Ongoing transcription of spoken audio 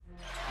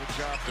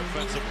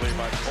defensively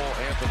by Cole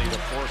Anthony to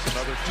force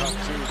another tough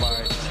two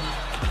by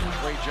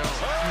Tre Jones.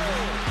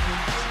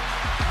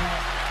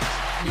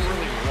 He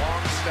really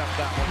long-stepped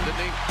that one,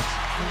 didn't he?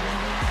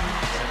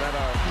 And then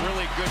a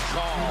really good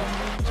call.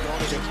 He's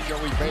going against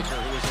Joey Baker,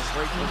 who is in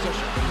great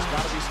position, but he's got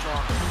to be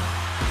stronger.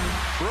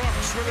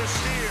 Brooks with a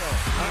steal.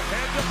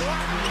 Ahead to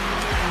block.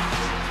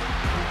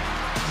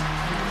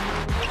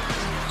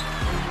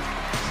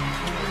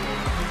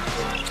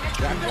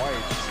 Jack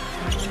White.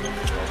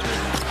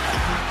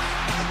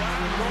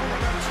 Over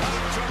the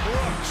top to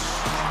Brooks.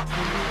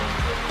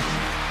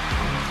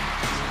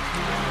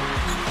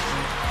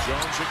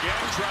 Jones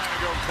again trying to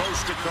go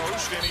coast to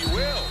coast, and he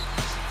will.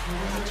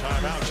 The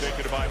timeout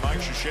taken by Mike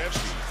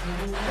Krzyzewski.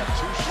 Got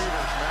two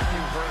shooters,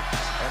 Matthew Hurt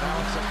and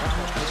Alex in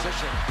college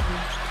position.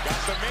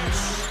 Got the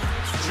miss.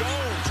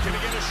 Jones, can he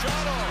get a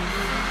shot on?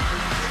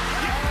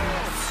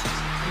 Yes!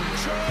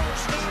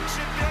 Jones knocks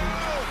it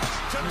down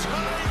to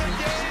tie the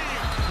game.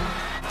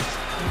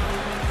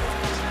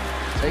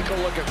 Take a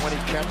look at when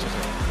he catches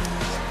it.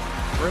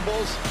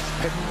 Dribbles,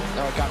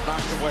 got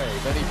knocked away.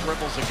 Then he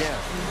dribbles again.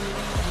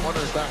 I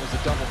wonder if that was a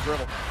double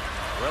dribble.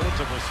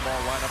 Relatively small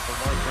lineup for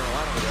North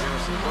Carolina with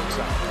Harrison Brooks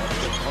out.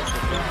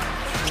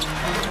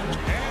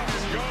 And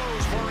it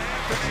goes for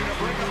Anthony to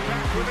bring him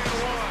back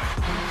within one.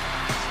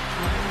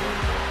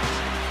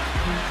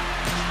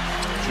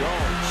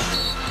 Jones.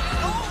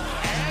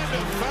 And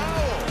a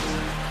foul.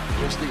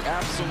 Just the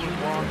absolute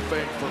wrong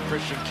thing for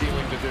Christian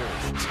Keeling to do.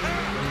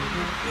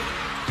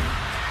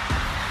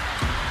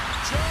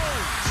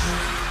 Jones.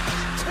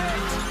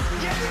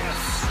 Yes.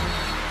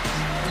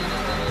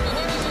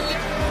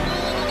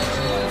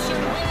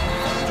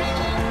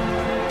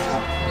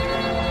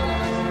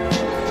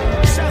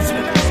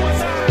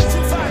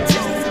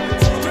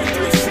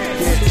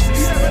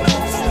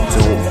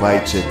 Don't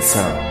bite your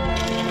tongue.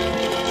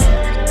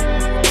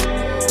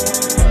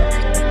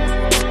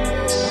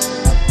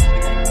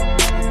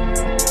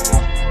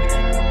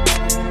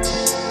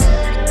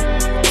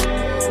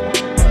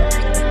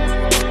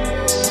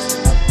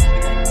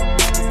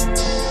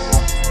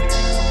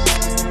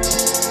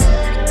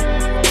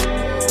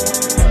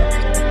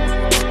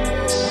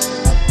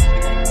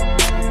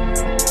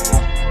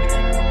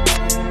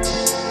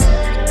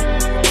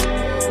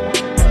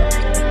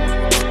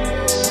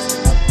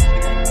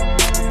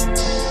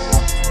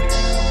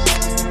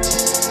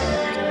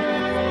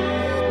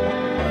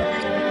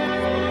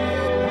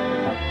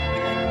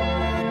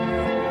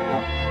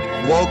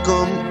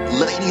 Welcome,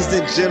 ladies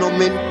and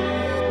gentlemen,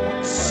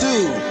 to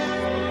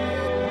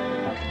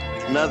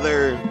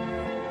another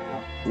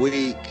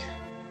week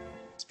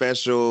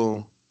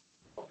special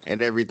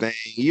and everything.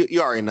 You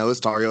already know it's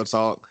Tario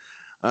Talk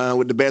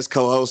with the best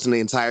co-host in the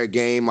entire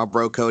game, my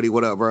bro Cody.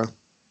 What up, bro?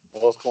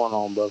 What's going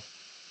on, bro?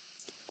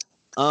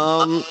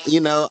 I'm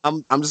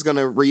just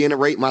gonna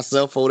reiterate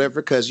myself or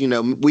whatever because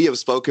we have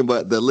spoken,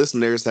 but the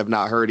listeners have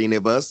not heard any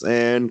of us,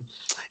 and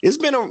it's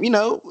been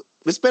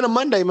a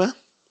Monday, man.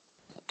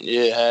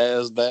 Yeah, it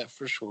has that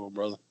for sure,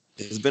 brother.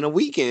 It's been a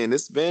weekend.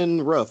 It's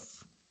been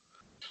rough.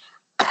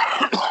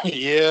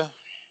 Yeah.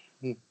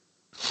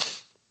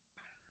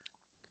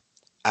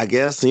 I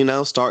guess,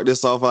 start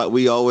this off like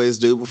we always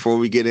do before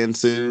we get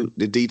into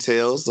the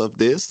details of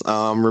this.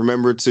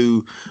 Remember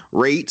to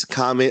rate,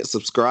 comment,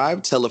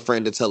 subscribe, tell a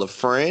friend to tell a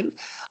friend.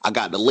 I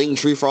got the link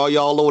tree for all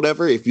y'all or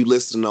whatever. If you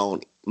listen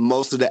on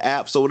most of the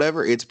apps or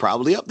whatever, it's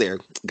probably up there.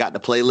 Got the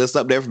playlist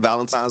up there for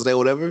Valentine's Day or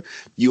whatever.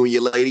 You and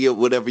your lady or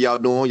whatever y'all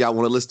doing, y'all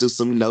want to listen to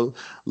some,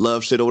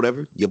 love shit or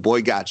whatever, your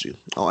boy got you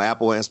on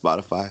Apple and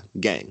Spotify.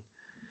 Gang.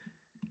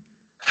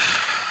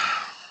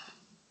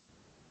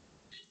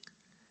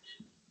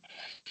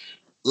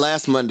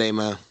 Last Monday,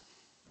 man.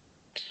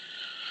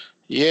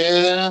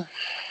 Yeah.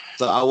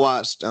 So I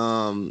watched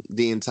the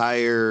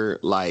entire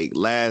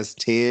last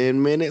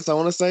 10 minutes, I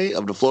want to say,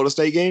 of the Florida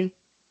State game.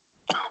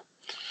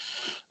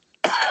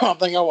 I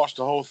think I watched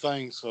the whole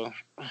thing, so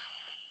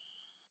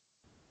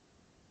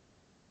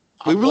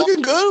We were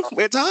looking good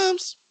at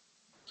times.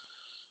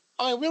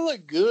 I mean, we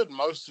looked good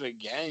most of the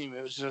game.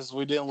 It was just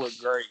we didn't look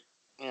great,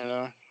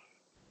 I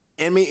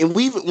mean, and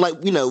we've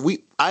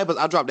I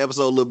dropped the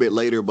episode a little bit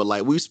later,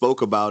 but we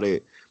spoke about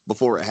it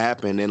before it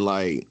happened, and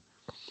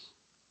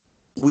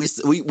we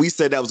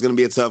said that was going to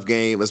be a tough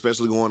game,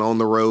 especially going on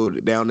the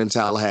road down in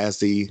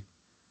Tallahassee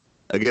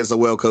against a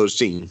well-coached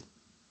team.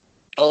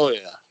 Oh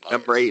yeah,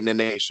 Number 8 in the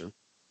nation.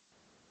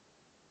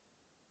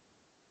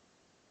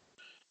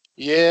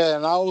 Yeah,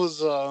 and I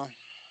was.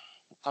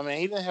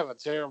 He didn't have a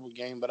terrible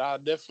game, but I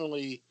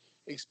definitely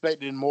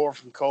expected more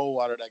from Cole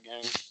out of that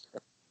game.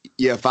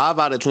 Yeah, 5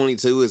 out of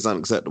 22 is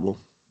unacceptable.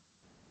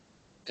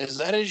 Is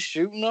that his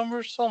shoot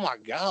numbers? Oh my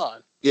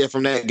god! Yeah,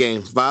 from that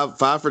game, 5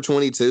 for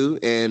 22,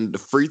 and the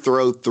free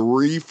throw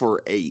 3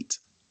 for 8.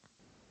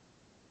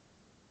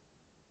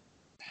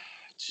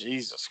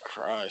 Jesus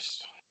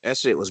Christ, that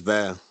shit was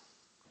bad.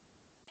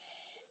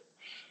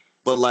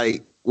 But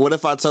what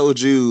if I told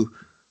you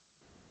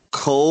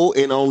Cole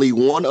and only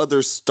one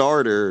other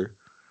starter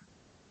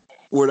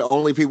were the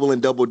only people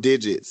in double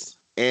digits,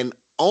 and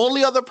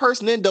only other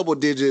person in double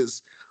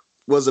digits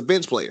was a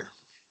bench player?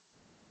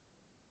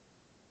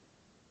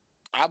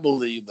 I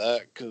believe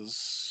that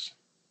because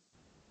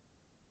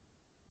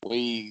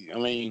we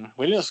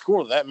didn't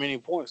score that many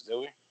points, did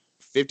we?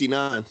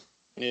 59.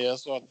 Yeah,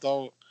 that's what I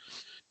thought.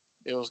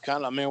 It was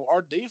kind of,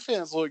 our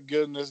defense looked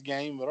good in this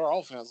game, but our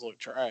offense looked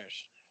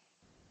trash.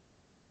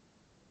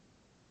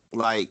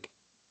 Like,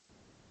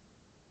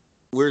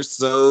 we're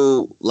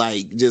so,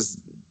 like,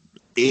 just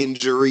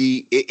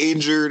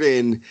injured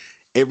and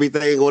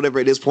everything,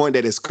 whatever, at this point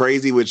that is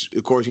crazy, which,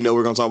 of course, we're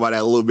going to talk about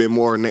that a little bit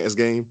more in next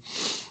game.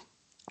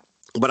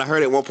 But I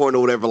heard at one point or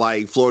whatever,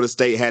 like, Florida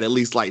State had at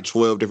least, like,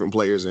 12 different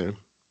players in.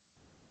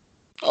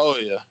 Oh,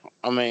 yeah.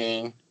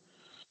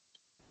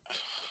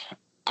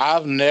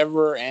 I've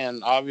never,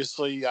 and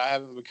obviously I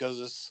haven't because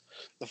it's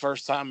the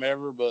first time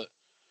ever, but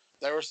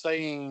they were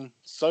saying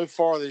so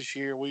far this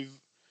year,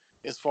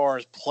 as far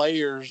as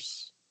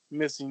players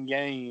missing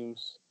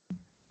games,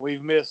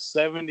 we've missed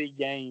 70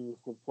 games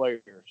with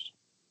players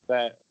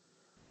that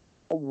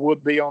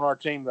would be on our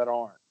team that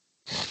aren't.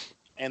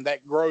 And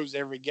that grows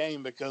every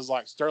game because,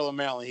 like, Sterling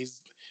Mountain,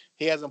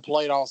 he hasn't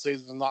played all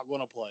season and not going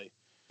to play.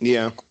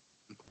 Yeah.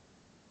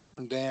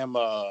 Damn,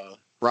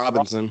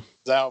 Robinson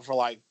is out for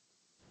like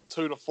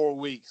 2 to 4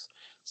 weeks,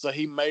 so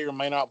he may or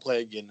may not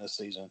play again this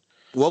season.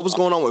 What was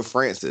going on with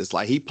Francis?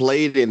 Like, he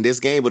played in this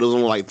game, but it was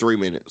only like 3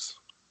 minutes.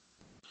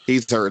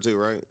 He's hurt too,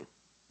 right?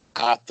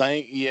 I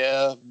think,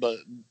 yeah,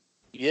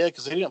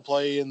 because he didn't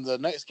play in the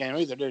next game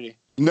either, did he?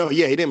 No,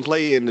 yeah, he didn't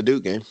play in the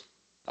Duke game.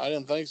 I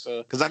didn't think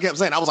so. Because I kept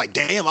saying, I was like,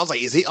 damn. I was like,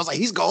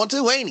 he's gone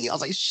too, ain't he? I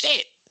was like,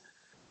 shit.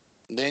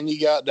 Then you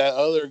got that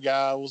other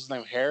guy, what's his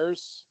name,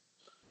 Harris?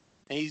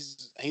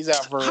 He's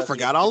out for. I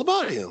forgot all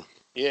about him.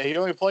 Yeah, he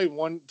only played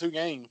 1-2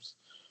 games.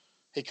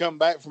 He come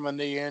back from a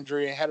knee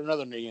injury and had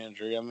another knee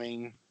injury. I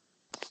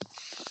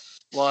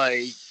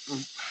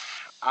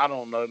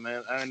don't know,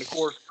 man. And of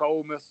course,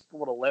 Cole missed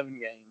 11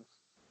 games.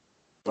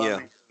 But,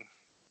 yeah.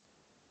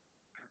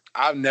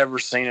 I've never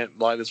seen it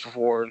like this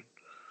before.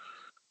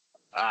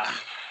 I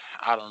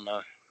don't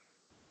know.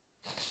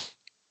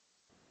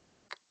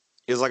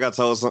 It's like I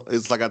told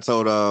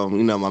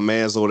my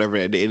mans or whatever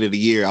at the end of the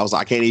year. I was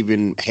like, I can't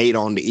even hate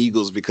on the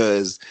Eagles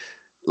because,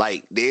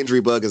 like, the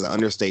injury bug is an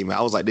understatement.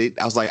 I was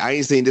like, I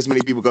ain't seen this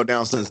many people go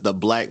down since the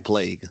Black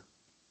Plague.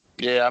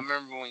 Yeah, I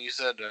remember when you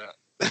said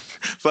that.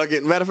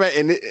 Fucking matter of fact,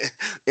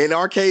 in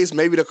our case,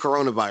 maybe the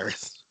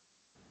coronavirus.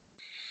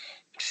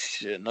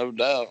 Shit, no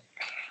doubt.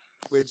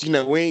 Which,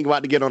 we ain't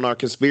about to get on our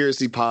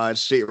conspiracy pod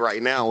shit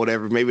right now,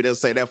 whatever. Maybe they'll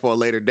say that for a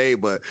later day.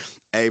 But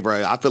hey,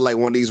 bro, I feel like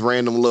one of these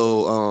random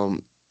little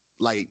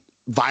like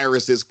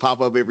viruses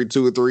pop up every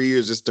 2 or 3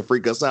 years just to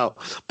freak us out.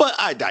 But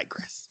I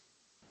digress.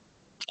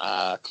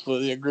 I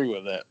completely agree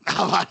with that.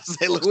 I'm about to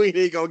say, look, we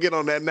ain't gonna get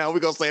on that now. We're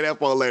gonna say that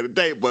for a later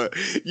date. But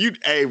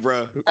hey,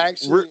 bro.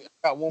 Actually,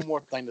 I got one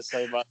more thing to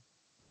say about it.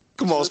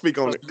 Come on, speak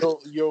on it.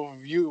 Your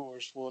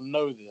viewers will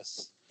know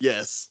this.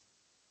 Yes.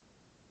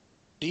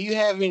 Do you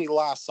have any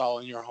Lysol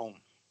in your home?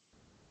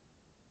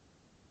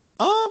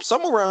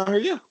 Somewhere around here,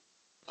 yeah.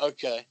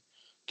 Okay.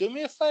 Do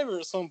me a favor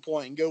at some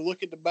point and go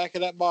look at the back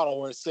of that bottle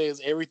where it says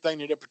everything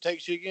that it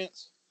protects you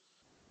against.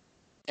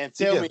 And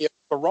tell me if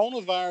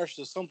coronavirus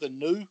is something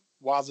new,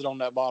 why is it on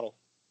that bottle?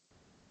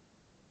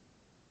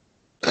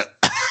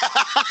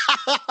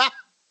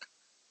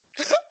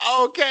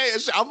 Okay,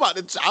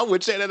 I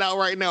would check that out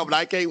right now, but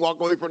I can't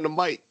walk away from the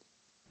mic.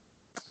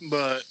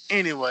 But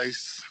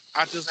anyways,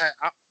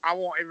 I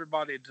want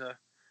everybody to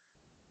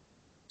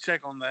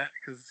check on that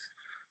because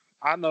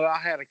I know I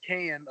had a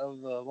can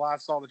of the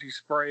Lysol that you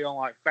spray on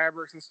like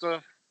fabrics and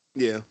stuff.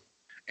 Yeah.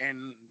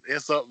 And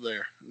it's up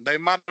there. They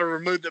might have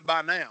removed it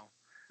by now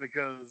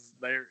because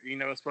they're,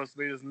 it's supposed to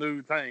be this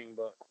new thing,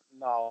 but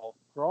no,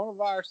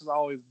 coronavirus has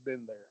always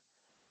been there.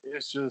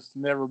 It's just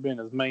never been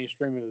as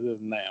mainstream as it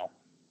is now.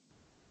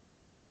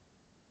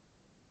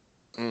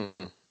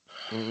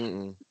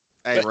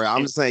 Hey, bro,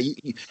 I'm just saying,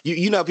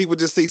 you know, people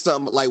just see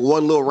something like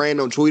one little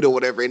random tweet or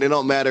whatever, and it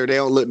don't matter. They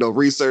don't look no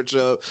research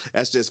up.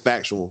 That's just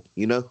factual,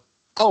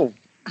 Oh,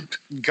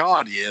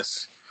 God,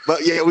 yes.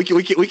 But yeah, we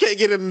can't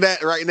get into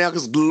that right now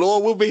because the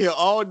Lord will be here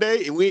all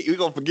day, and we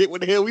gonna forget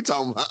what the hell we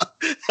talking about.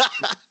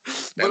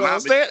 But I'm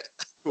saying,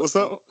 what's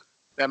up?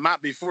 That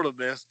might be for the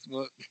best,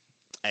 but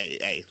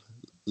hey,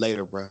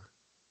 later, bro.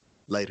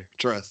 Later,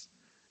 trust.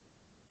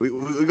 We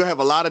gonna have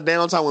a lot of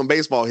downtime when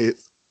baseball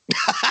hits.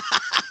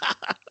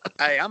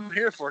 Hey, I'm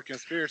here for a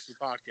conspiracy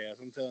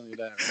podcast. I'm telling you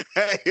that.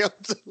 Hey, I'm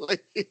telling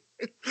you,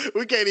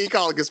 we can't even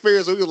call it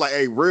conspiracy. We was like,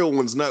 hey, real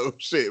ones know.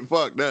 Shit,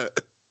 fuck that.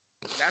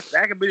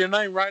 That could be the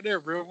name right there.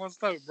 Real ones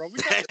know, bro.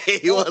 Hey,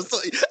 bro,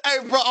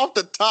 off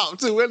the top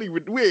too. We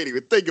ain't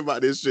even think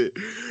about this shit.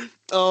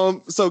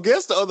 So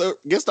guess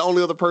the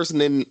only other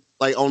person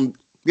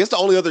guess the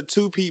only other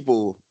two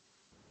people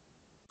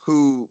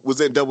who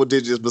was in double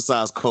digits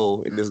besides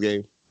Cole in this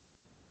game.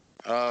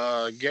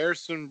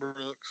 Garrison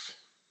Brooks.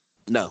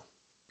 No.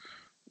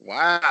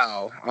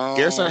 Wow.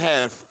 Garrison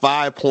had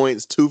 5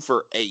 points, 2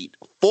 for 8,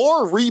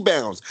 4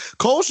 rebounds.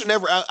 Cole should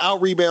never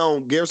out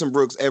rebound Garrison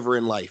Brooks ever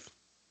in life.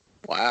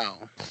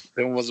 Wow.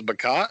 Then was it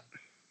Bacot?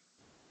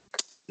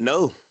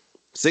 No.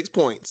 6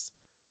 points.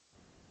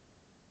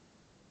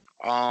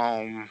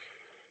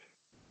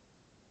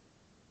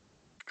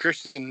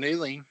 Christian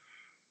Kneeling.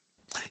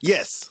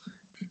 Yes.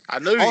 I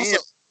knew Also, him.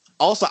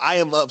 also, I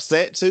am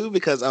upset too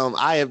because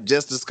I have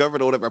just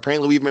discovered or whatever.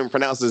 Apparently, we've been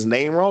pronounced his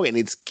name wrong, and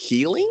it's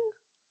Keeling.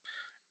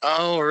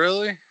 Oh,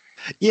 really?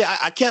 Yeah,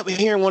 I kept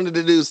hearing one of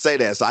the dudes say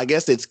that, so I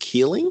guess it's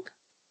Keeling.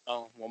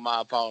 Oh, well,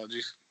 my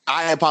apologies.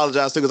 I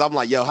apologize too because I'm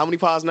like, yo, how many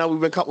pods now we've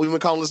been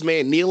calling this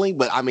man kneeling?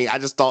 But I mean, I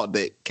just thought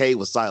that K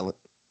was silent.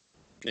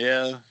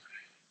 Yeah.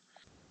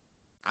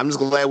 I'm just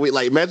glad we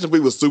imagine if we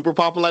were super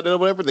popular like that or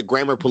whatever. The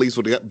grammar police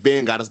would have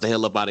been got us the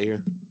hell up out of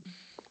here.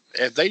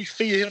 If they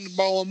feed him the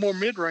ball on more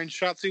mid-range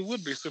shots, he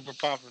would be super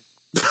popular.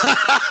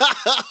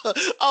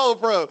 Oh,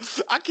 bro,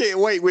 I can't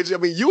wait. Which I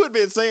mean, you had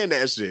been saying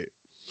that shit.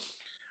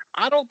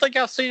 I don't think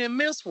I've seen him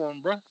miss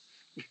one, bro.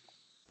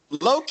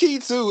 Low key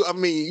too. I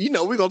mean,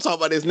 we're gonna talk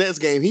about this next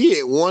game. He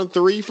hit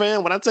 1-3,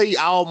 fam. When I tell you,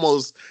 I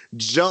almost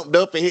jumped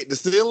up and hit the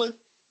ceiling.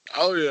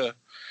 Oh yeah,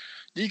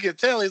 you can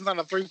tell he's not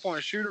a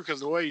 3-point shooter because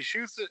the way he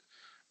shoots it.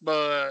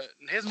 But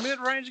his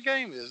mid-range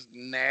game is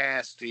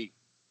nasty.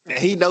 And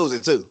he knows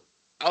it too.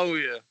 Oh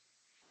yeah,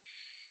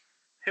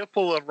 he'll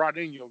pull up right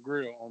in your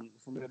grill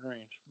from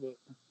mid-range.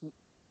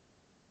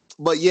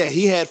 But yeah,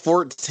 he had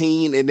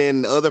 14, and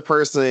then the other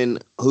person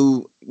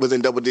who was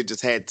in double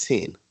digits had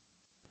 10.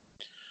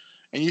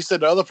 And you said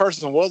the other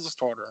person was a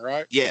starter,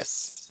 right?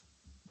 Yes.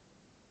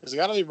 It's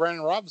got to be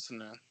Brandon Robinson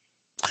then.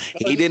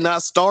 He did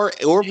not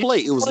start or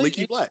play. It was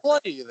Leaky Black. Play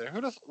either. Who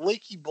the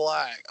Leaky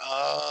Black?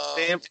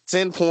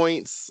 10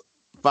 points,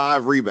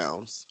 5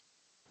 rebounds.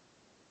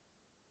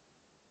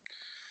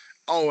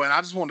 Oh, and I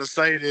just wanted to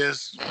say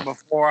this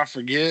before I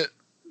forget.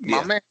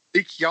 My man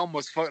Leaky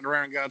almost fucked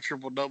around and got a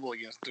triple-double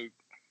against Duke.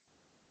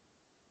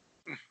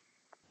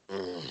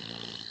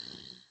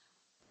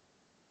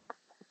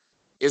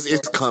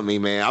 It's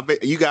coming, man. I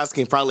bet you guys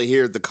can probably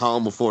hear the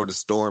calm before the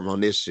storm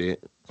on this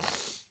shit.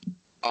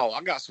 Oh,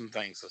 I got some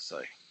things to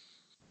say.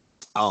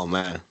 Oh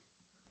man.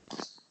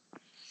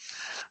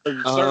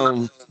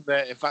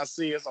 That if I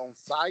see us on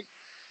site,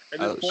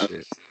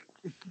 shit.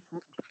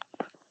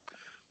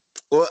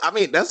 Well, I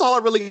mean, that's all I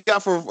really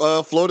got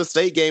for Florida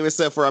State game,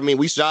 except for, I mean,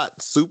 we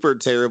shot super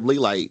terribly.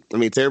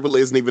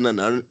 Terribly isn't even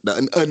an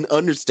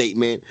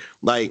understatement.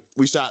 Like,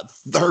 we shot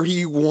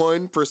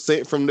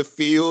 31% from the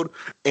field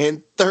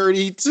and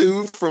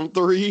 32 from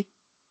 3.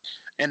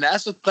 And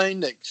that's the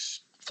thing that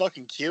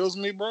fucking kills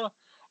me, bro.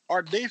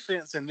 Our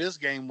defense in this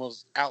game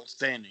was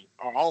outstanding.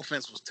 Our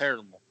offense was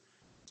terrible.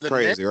 The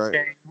Crazy, next right?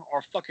 game,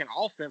 our fucking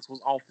offense was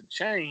off the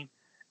chain,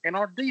 and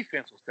our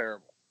defense was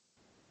terrible.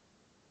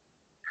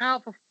 How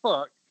the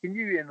fuck can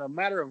you, in a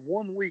matter of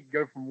 1 week,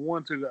 go from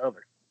one to the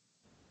other?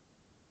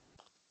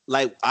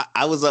 Like,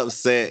 I was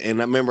upset,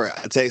 and I remember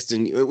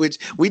texting you, which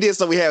we did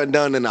something we haven't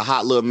done in a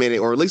hot little minute,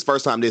 or at least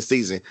first time this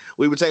season.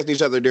 We were texting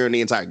each other during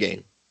the entire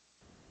game.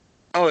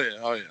 Oh,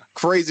 yeah.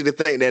 Crazy to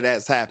think that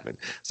that's happened.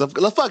 So,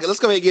 fuck it. Let's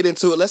go ahead and get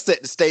into it. Let's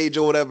set the stage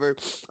or whatever.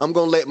 I'm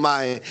going to let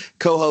my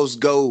co-host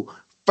go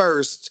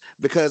first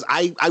because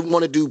I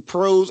want to do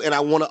pros, and I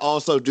want to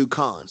also do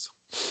cons.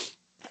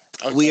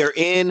 Okay. We are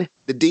in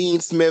the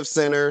Dean Smith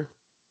Center.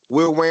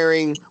 We're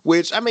wearing,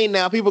 which, I mean,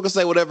 now people can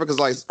say whatever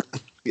because,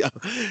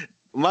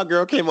 my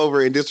girl came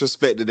over and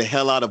disrespected the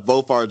hell out of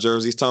both our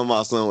jerseys, talking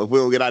about if we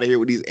don't get out of here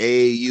with these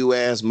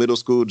AAU-ass middle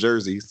school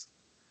jerseys.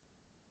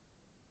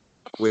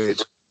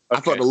 Which I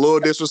felt a little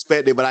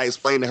disrespected, but I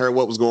explained to her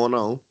what was going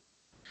on.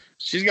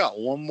 She's got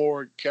one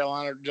more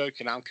Carolina joke,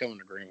 and I'm coming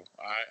to Greenville.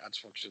 All right, I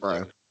just want you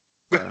to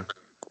know.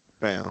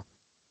 Bam.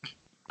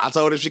 I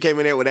told her if she came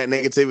in there with that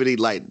negativity,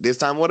 like this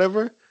time,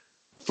 whatever,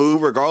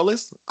 food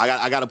regardless,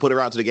 I got to put her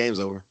out to the game's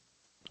over.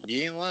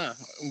 You ain't lying.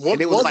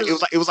 It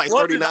was like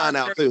 39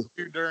 out too.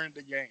 During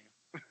the game,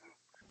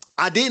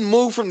 I didn't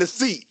move from the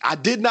seat. I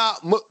did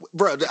not,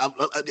 bro.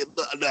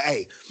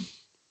 Hey,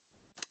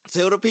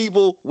 tell the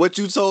people what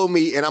you told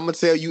me, and I'm gonna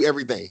tell you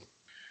everything.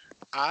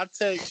 I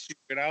text you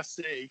and I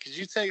say because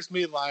you text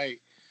me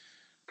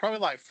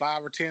probably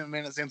 5 or 10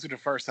 minutes into the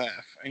first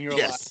half, and you're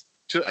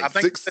I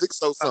think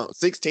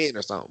 6:10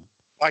 or something.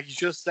 Like you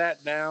just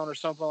sat down or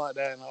something like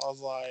that, and I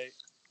was like,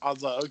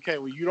 okay,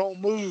 well, you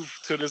don't move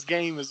till this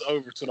game is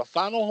over. Till the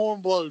final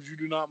horn blows, you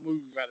do not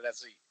move out of that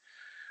seat.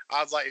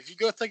 I was like, if you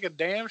go take a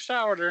damn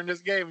shower during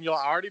this game, and you're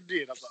like, I already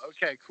did. I was like,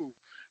 okay, cool.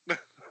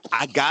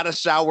 I got to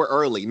shower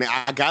early.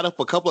 Now, I got up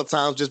a couple of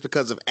times just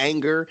because of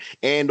anger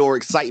and or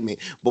excitement.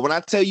 But when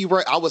I tell you,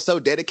 bro, I was so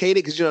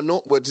dedicated because,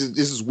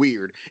 this is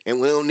weird. And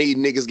we don't need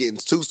niggas getting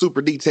too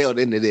super detailed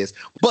into this.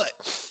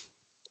 But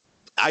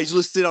I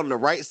usually sit on the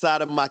right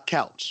side of my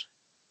couch.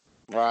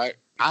 Right.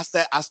 I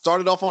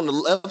started off on the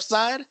left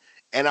side,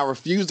 and I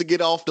refused to get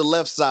off the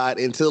left side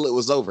until it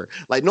was over.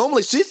 Like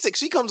normally,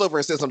 she comes over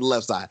and sits on the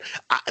left side.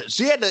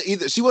 She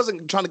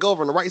wasn't trying to go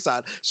over on the right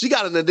side. She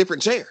got in a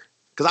different chair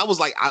because I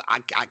was like,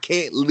 I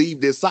can't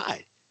leave this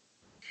side.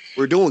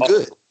 We're doing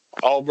good.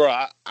 Oh,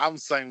 bro, I'm the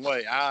same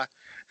way. I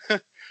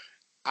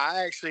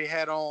actually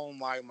had on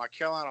my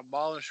Carolina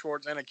balling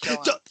shorts and a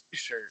Carolina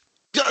t-shirt.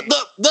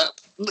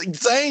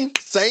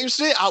 Same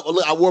shit.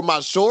 I wore my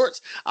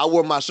shorts.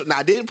 Now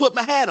I didn't put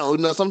my hat on.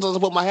 You know, sometimes I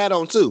put my hat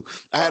on too.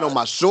 I had on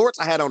my shorts.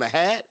 I had on a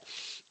hat,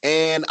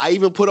 and I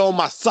even put on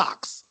my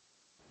socks.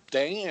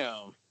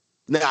 Damn.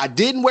 Now I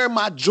didn't wear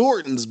my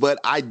Jordans, but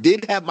I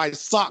did have my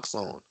socks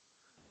on.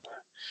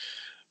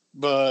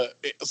 But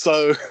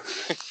so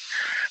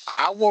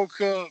I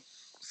woke up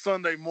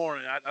Sunday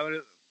morning.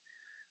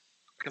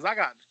 Because I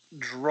got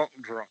drunk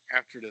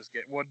after this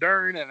game. Well,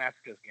 during and after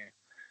this game.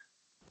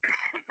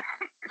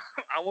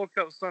 I woke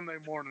up Sunday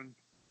morning,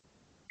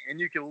 and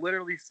you can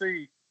literally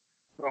see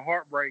the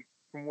heartbreak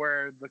from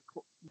where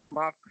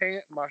my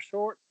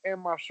short,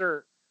 and my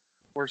shirt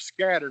were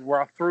scattered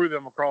where I threw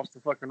them across the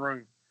fucking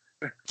room.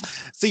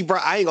 See, bro,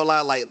 I ain't gonna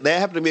lie. Like that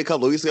happened to me a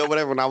couple of weeks ago,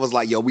 whatever. When I was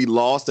like, "Yo, we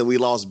lost and we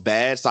lost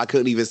bad," so I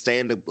couldn't even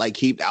stand to like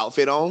keep the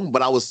outfit on.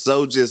 But I was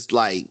so just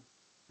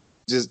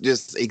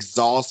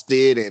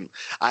exhausted, and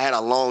I had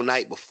a long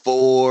night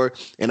before,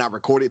 and I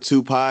recorded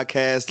 2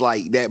 podcasts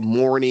like that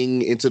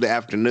morning into the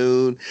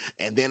afternoon,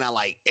 and then I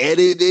like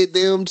edited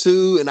them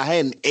too, and I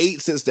hadn't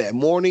ate since that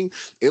morning.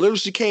 And literally,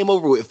 she came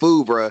over with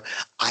food, bro.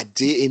 I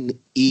didn't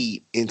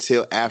eat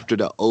until after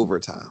the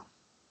overtime.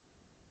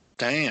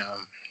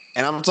 Damn.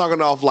 And I'm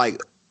talking off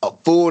like a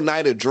full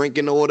night of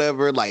drinking or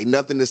whatever, like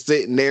nothing to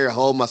sit in there,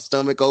 hold my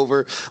stomach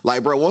over.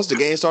 Like, bro, once the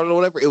game started or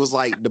whatever, it was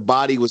like the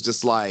body was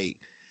just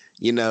like,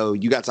 you know,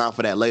 you got time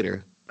for that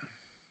later.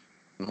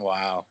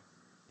 Wow.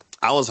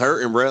 I was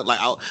hurting, bro. Like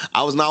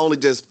I was not only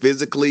just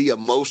physically,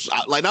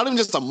 like not even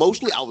just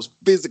emotionally, I was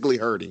physically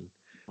hurting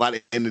by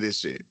the end of this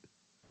shit.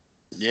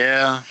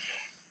 Yeah.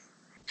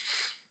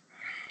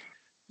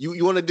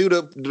 You want to do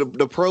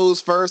the pros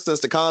first,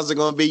 since the cons are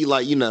going to be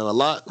like, you know, a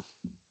lot?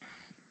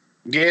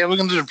 Yeah, we're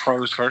going to do the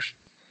pros first.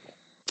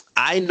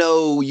 I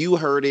know you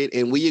heard it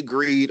and we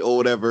agreed or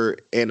whatever,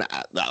 and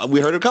we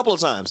heard it a couple of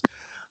times.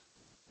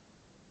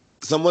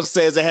 Someone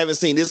says they haven't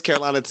seen this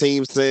Carolina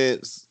team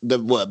since the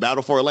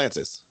Battle for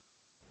Atlantis.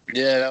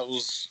 Yeah, that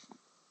was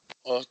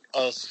a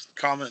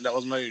comment that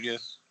was made,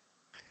 yes.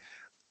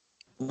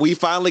 We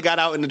finally got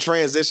out in the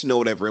transition or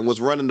whatever and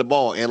was running the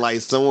ball, and like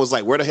someone was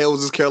like, where the hell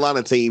was this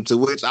Carolina team? To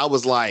which I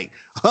was like,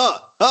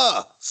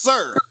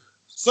 sir,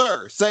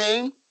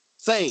 same.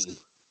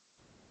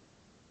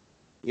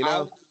 You know?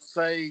 I would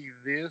say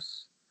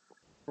this,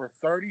 for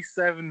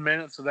 37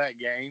 minutes of that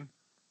game,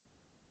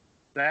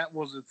 that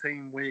was the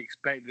team we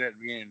expected at the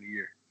beginning of the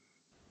year.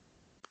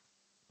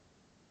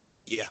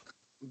 Yeah.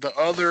 The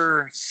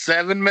other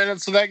 7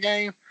 minutes of that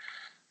game,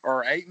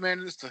 or 8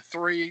 minutes to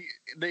 3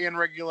 in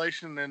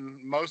regulation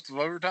and most of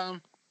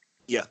overtime,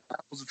 yeah,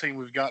 that was the team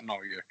we've gotten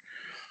all year.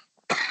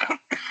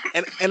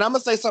 And I'm gonna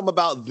say something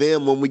about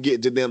them when we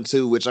get to them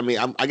too, which I mean,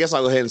 I guess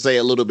I'll go ahead and say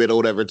a little bit or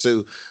whatever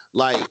too.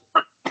 Like,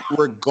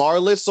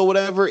 regardless or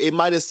whatever, it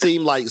might have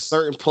seemed like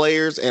certain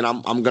players, and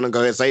I'm gonna go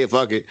ahead and say it,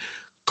 fuck it,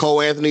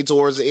 Cole Anthony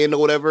towards the end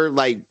or whatever,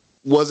 like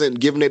wasn't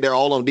giving it their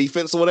all on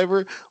defense or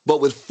whatever.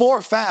 But with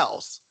 4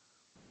 fouls,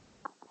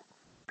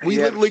 we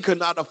literally could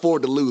not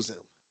afford to lose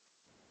him.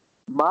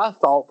 My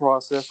thought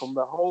process from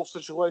the whole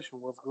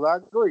situation was, because I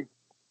agree,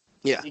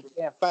 yeah, he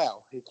can't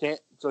foul, he can't,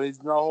 so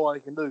he's not a whole lot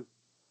he can do.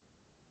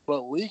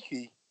 But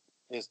Leaky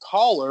is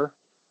taller.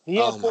 He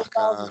has 4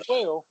 fouls as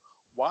well.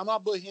 Why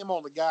not put him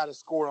on the guy that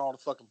scored all the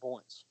fucking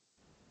points?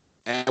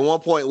 At one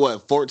point,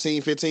 what,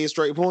 14, 15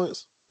 straight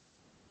points?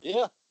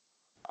 Yeah.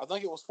 I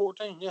think it was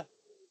 14, yeah.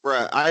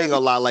 Bruh, I ain't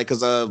gonna lie, like,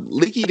 cause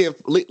Leaky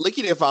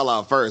didn't foul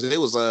out first. It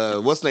was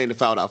what's the name that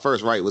fouled out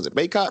first, right? Was it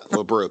Baycott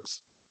or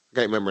Brooks? I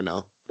can't remember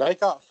now.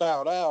 Baycott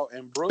fouled out,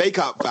 and Brooks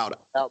fouled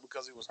out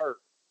because he was hurt.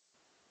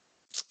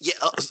 Yeah,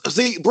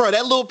 see, bro,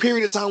 that little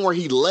period of time where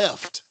he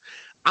left,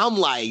 I'm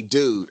like,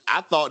 dude,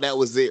 I thought that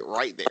was it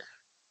right there.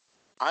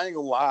 I ain't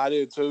gonna lie, I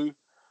did too.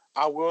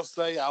 I will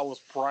say I was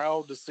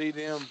proud to see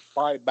them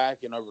fight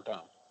back in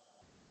overtime.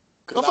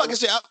 No fucking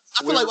shit.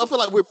 I feel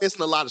like we're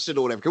missing a lot of shit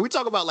or whatever. Can we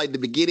talk about like the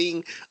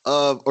beginning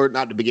of, or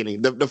not the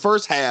beginning, the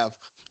first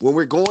half when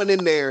we're going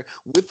in there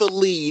with the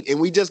lead and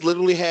we just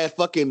literally had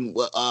fucking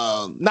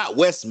not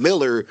Wes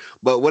Miller,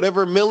 but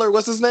whatever Miller,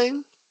 what's his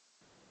name?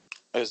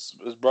 His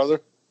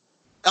brother.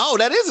 Oh,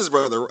 that is his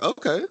brother.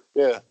 Okay.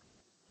 Yeah.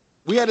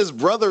 We had his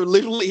brother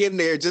literally in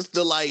there just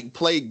to like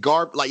play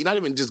like not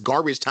even just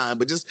garbage time,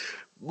 but just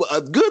a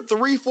good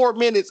 3-4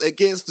 minutes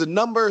against the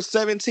number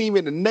 7 team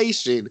in the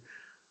nation.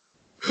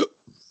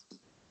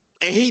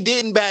 And he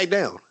didn't back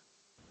down.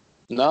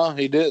 No,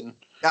 he didn't.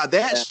 Now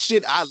that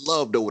shit I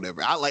loved or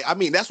whatever. I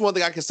mean, that's one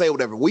thing I can say,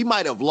 whatever. We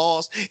might have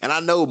lost, and I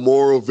know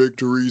moral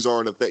victories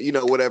aren't a thing, you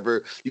know,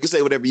 whatever. You can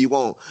say whatever you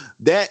want.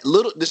 The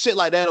shit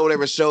like that or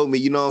whatever showed me,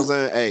 you know what I'm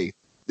saying? Hey,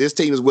 this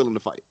team is willing to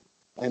fight.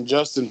 And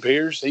Justin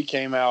Pierce, he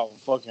came out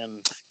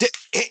fucking...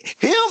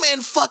 Him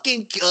and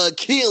fucking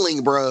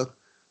Keeling, bro.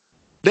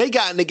 They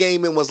got in the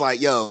game and was like,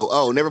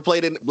 yo, never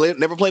played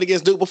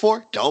against Duke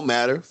before? Don't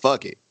matter.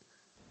 Fuck it.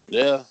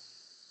 Yeah.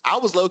 I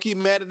was low-key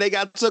mad that they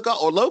got took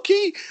off. Or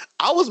low-key,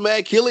 I was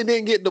mad Keeling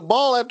didn't get the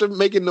ball after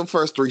making them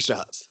first 3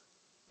 shots.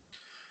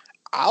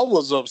 I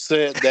was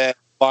upset that,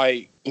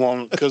 like,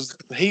 because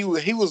he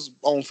was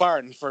on fire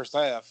in the first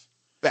half.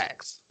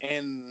 Facts.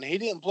 And he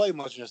didn't play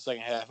much in the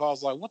second half. I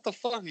was like, what the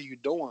fuck are you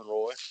doing,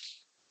 Roy?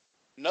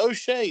 No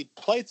shade.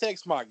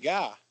 Playtech's my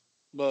guy.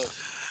 But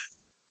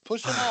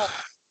push him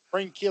off.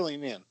 Bring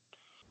Killian in.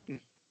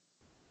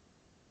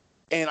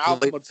 And I'm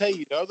going to tell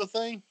you the other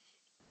thing.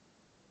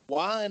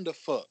 Why in the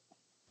fuck?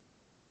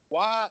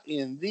 Why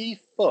in the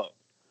fuck?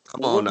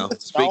 Come on now.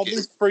 All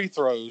these free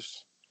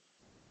throws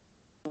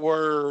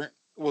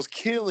was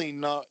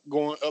Killian not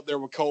going up there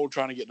with Cole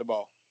trying to get the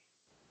ball?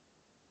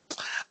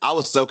 I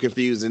was so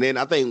confused. And then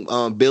I think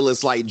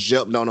Billis like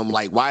jumped on him.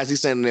 Like, why is he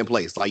standing in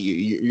place? Like,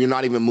 you're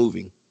not even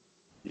moving.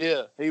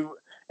 Yeah.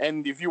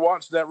 And if you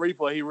watch that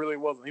replay, he really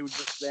wasn't. He was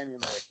just standing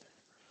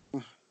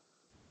there.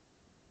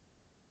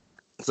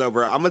 So,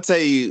 bro, I'm going to tell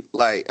you,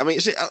 like, I mean,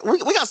 shit, we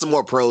got some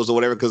more pros or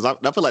whatever because I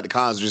feel like the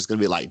cons are just going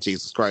to be like,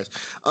 Jesus Christ.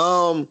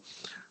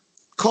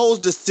 Cole's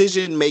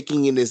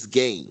decision-making in this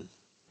game.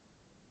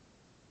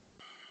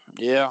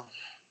 Yeah.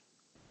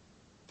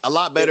 A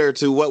lot better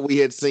to what we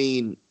had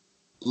seen,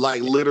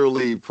 like,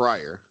 literally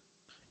prior.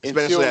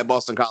 Especially at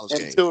Boston College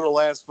game. Until the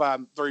last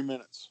 3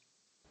 minutes.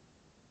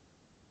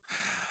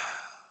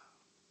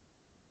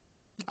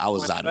 I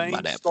was out by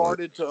that point.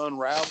 Started to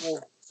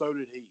unravel, so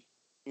did he.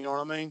 You know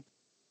what I mean?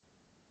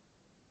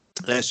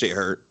 That shit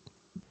hurt.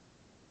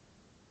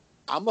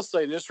 I'm going to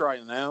say this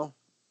right now.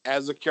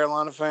 As a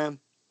Carolina fan,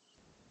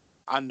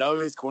 I know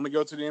he's going to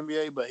go to the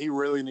NBA, but he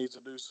really needs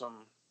to do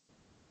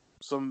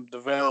some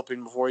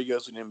developing before he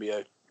goes to the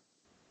NBA.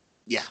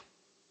 Yeah.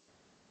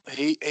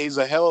 He's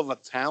a hell of a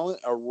talent,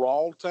 a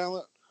raw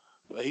talent,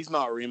 but he's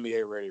not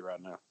NBA ready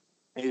right now.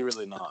 He's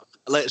really not.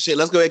 Let's go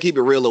ahead and keep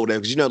it real over there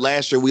because,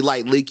 last year we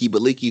liked Leaky,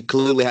 but Leaky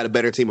clearly had a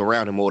better team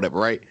around him or whatever,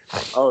 right?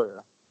 Oh,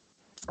 yeah.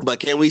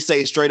 But can we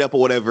say straight up or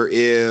whatever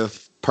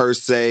if, per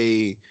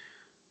se,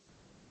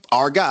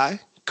 our guy,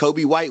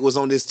 Kobe White, was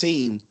on this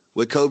team,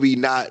 would Kobe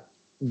not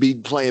be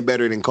playing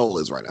better than Cole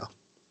is right now?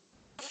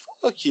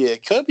 Fuck yeah.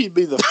 Kobe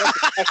be the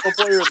fucking national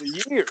player of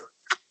the year.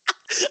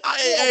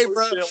 Hey,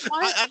 bro.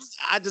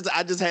 I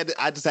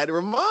just had to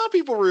remind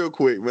people real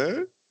quick,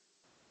 man.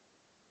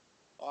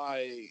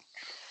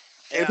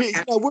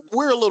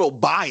 We're a little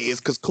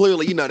biased because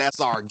clearly, that's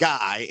our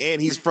guy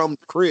and he's from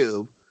the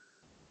crib.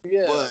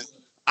 Yeah. But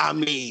I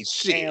mean,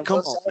 shit. And come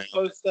let's on,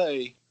 also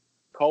say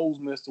Cole's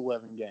missed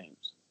 11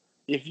 games.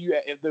 If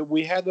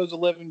we had those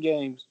 11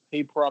 games,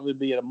 he'd probably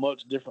be at a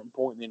much different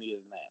point than he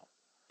is now.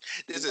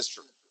 This is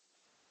true.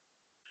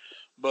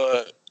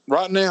 But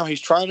right now, he's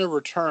trying to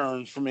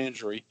return from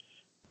injury.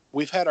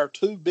 We've had our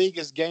 2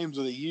 biggest games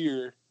of the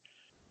year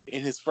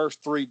in his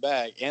first 3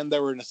 back, and they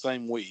were in the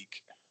same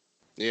week.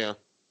 Yeah.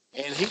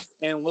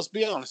 And let's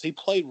be honest, he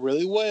played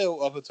really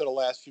well up until the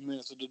last few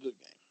minutes of the Duke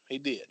game. He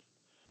did.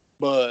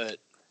 But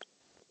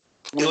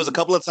it was a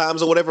couple of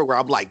times or whatever where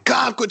I'm like,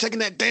 God, quit taking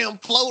that damn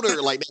floater.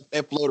 Like,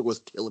 that floater was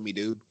killing me,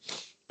 dude.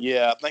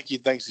 Yeah, I think he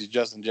thinks he's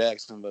Justin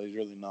Jackson, but he's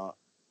really not.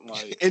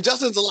 Like, and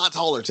Justin's a lot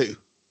taller, too.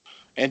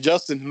 And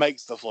Justin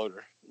makes the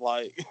floater.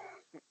 Like,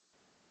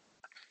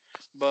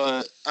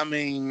 but, I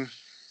mean,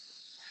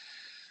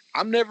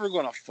 I'm never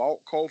going to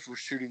fault Cole for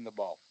shooting the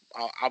ball.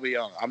 I'll be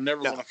honest. I'm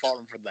never going to fault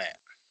him for that.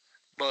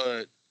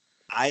 But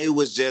I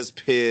was just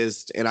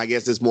pissed, and I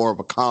guess it's more of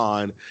a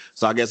con,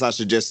 so I guess I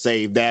should just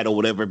save that or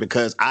whatever,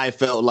 because I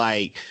felt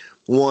like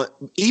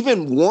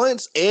even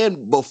once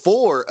and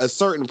before a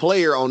certain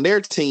player on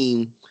their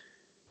team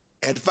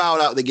had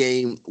fouled out the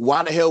game,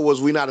 why the hell was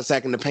we not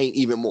attacking the paint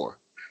even more?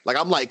 Like,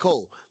 I'm like,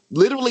 Cole,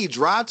 literally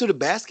drive to the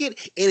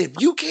basket, and if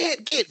you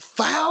can't get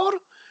fouled,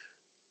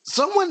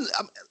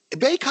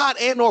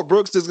 Baycott and/or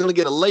Brooks is going to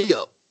get a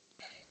layup.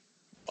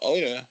 Oh,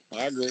 yeah,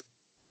 I agree.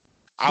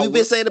 We've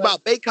been saying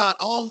about Baycott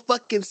all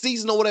fucking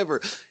season or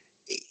whatever.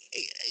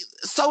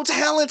 So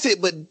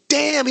talented, but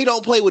damn, he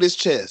don't play with his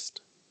chest.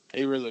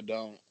 He really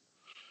don't.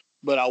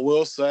 But I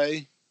will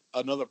say,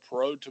 another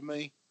pro to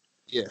me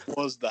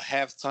was the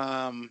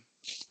halftime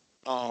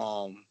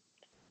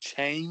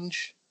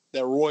change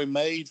that Roy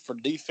made for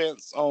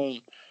defense on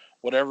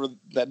whatever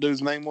that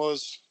dude's name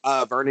was.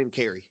 Vernon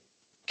Carey.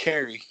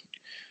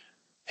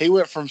 He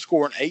went from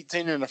scoring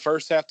 18 in the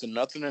first half to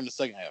nothing in the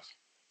second half.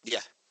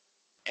 Yeah.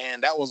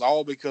 And that was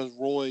all because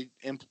Roy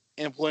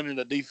implemented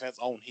a defense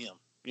on him.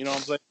 You know what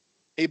I'm saying?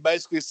 He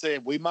basically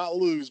said, we might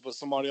lose, but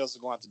somebody else is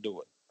going to have to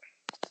do it.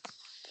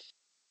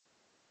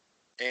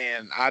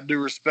 And I do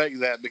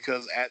respect that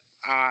because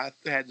I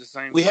had the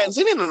same. We hadn't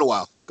seen it in a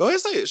while. Go ahead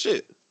and say it.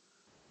 Shit.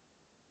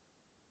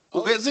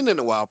 We hadn't seen it in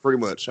a while, pretty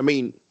much. I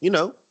mean,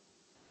 Yeah,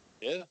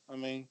 I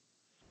mean.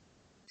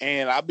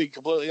 And I'll be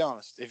completely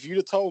honest. If you'd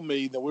have told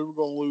me that we were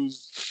going to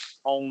lose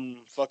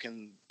on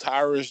fucking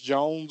Tyrus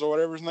Jones or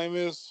whatever his name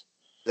is.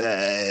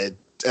 No,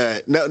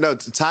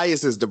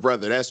 Tyus is the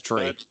brother. That's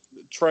Trey.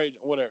 Trey,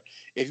 whatever.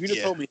 If you'd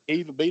have told me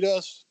he'd beat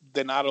us,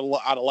 then I'd have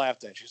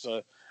laughed at you.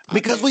 So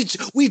because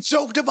we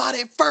joked about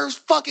it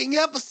first fucking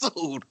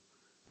episode.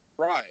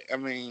 Right. I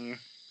mean,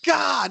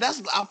 God,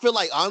 I feel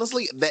like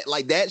honestly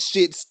that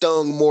shit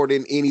stung more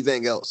than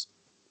anything else.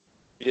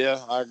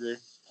 Yeah, I agree.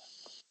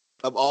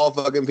 Of all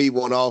fucking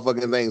people and all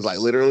fucking things, like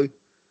literally.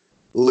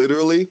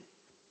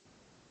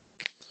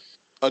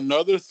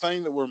 Another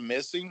thing that we're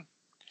missing,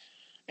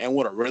 and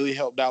would have really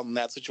helped out in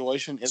that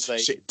situation, is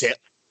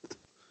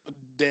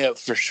depth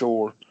for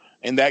sure.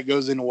 And that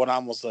goes into what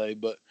I'm gonna say,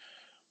 but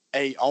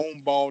a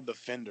on ball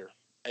defender,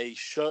 a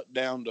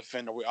shutdown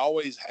defender. We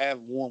always have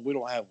one. We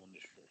don't have one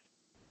this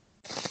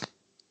year.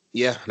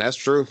 Yeah, that's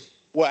true.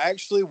 Well,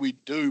 actually, we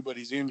do, but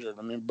he's injured.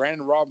 I mean,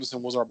 Brandon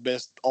Robinson was our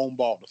best on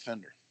ball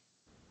defender.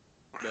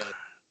 But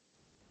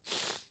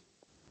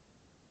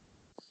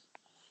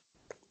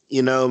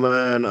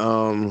man,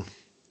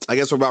 I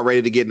guess we're about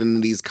ready to get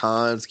into these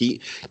cons. Can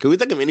we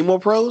think of any more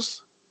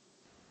pros?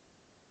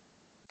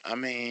 I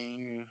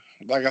mean,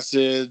 like I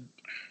said,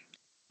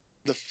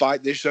 the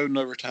fight they showed in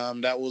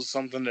overtime, that was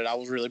something that I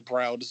was really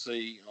proud to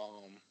see.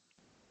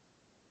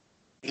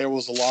 There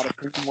was a lot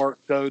of teamwork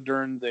showed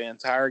during the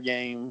entire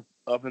game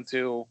up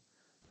until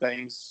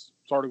things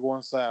started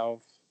going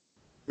south.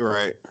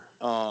 Right.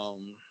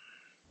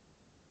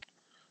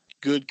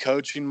 Good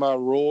coaching by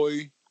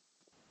Roy.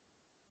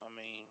 I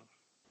mean,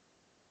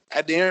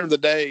 at the end of the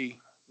day,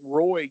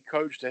 Roy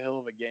coached a hell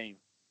of a game,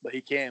 but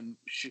he can't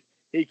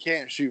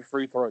shoot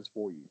free throws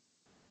for you.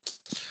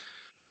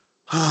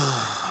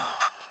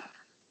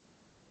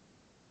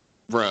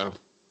 Bro.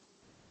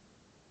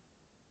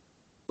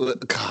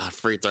 God,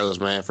 free throws,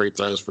 man. Free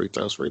throws.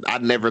 I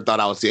never thought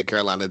I would see a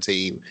Carolina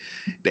team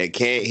that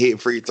can't hit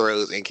free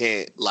throws and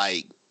can't,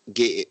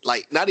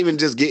 not even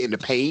just get in the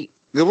paint.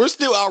 We're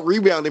still out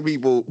rebounding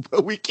people,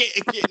 but we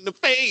can't get in the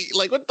paint.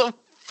 Like, what the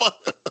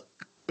fuck?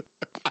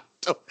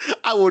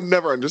 I will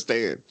never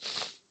understand.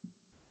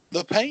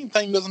 The paint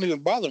thing doesn't even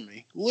bother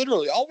me.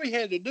 Literally, all we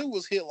had to do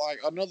was hit,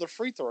 another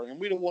free throw, and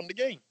we'd have won the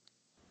game.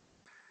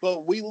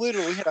 But we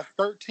literally had a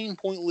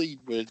 13-point lead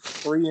with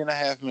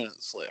 3.5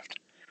 minutes left.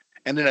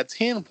 And then a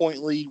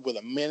 10-point lead with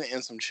a minute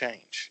and some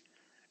change.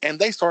 And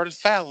they started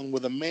fouling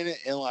with a minute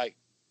and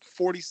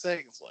 40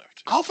 seconds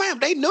left. Oh, fam,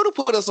 they knew to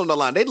put us on the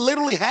line. They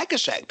literally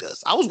hack-a-shacked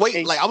us. I was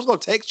waiting, I was going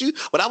to text you,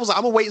 but I'm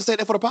going to wait and say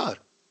that for the pod.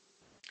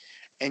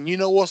 And you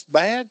know what's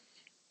bad?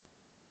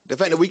 The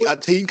fact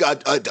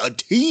that a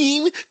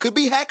team could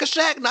be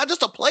hack-a-shack, not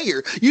just a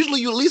player.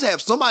 Usually you at least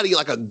have somebody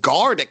like a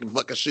guard that can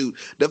fucking shoot.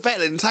 The fact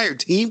that an entire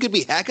team could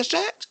be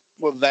hack-a-shacked?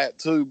 Well, that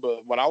too,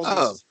 but what I was going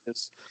to say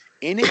is,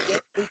 any game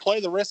we play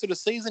the rest of the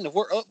season, if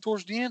we're up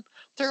towards the end,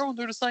 they're going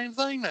to do the same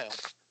thing now.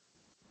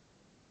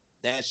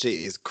 That shit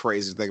is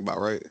crazy to think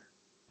about, right?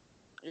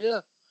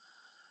 Yeah.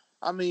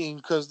 I mean,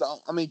 because,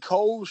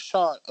 Cole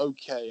shot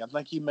okay. I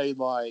think he made,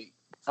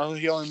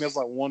 he only missed,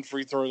 one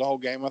free throw the whole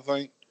game, I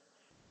think.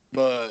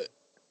 But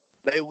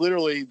they were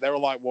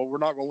like, well, we're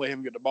not going to let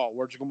him get the ball.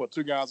 We're just going to put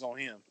two guys on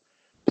him.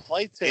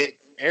 Playtech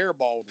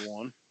airballed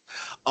one.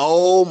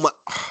 Oh, my.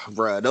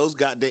 Bruh, those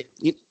goddamn.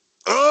 You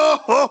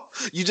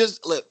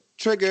just, look,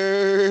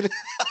 triggered.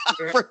 I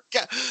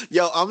forgot.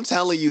 Yo, I'm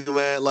telling you,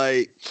 man,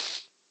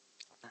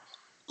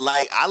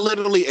 I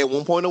literally, at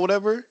one point or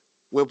whatever,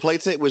 when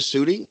Playtech was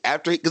shooting,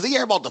 because he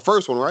airballed the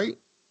first one, right?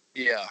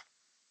 Yeah.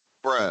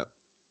 Bruh.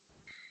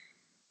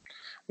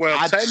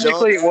 Well,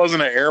 technically it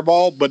wasn't an air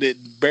ball, but it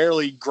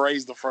barely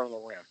grazed the front of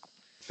the rim.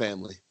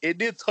 Family. It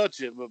did touch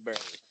it, but barely.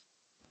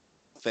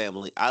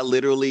 Family. I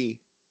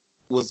literally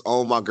was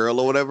on my girl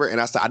or whatever,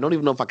 and I said, I don't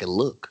even know if I can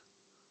look.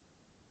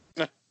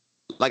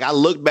 I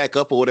looked back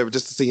up or whatever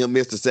just to see him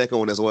miss the second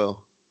one as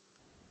well.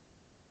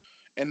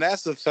 And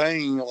that's the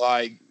thing,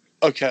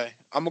 okay,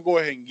 I'm going to go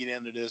ahead and get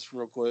into this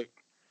real quick.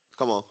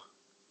 Come on.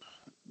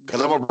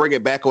 Because I'm going to bring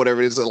it back or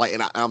whatever. It's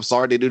and I'm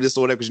sorry to do this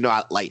or whatever,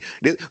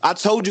 because, I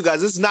told you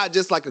guys, this is not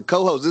just like a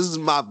co-host. This is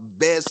my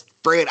best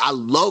friend. I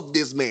love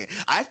this man.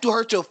 I have to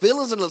hurt your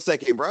feelings in a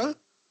second, bro.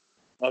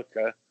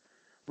 Okay.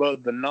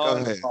 But the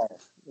non-call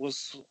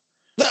was...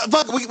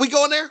 Fuck, we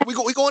going there? We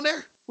going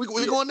there? We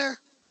going there?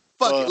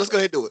 Fuck it. Let's go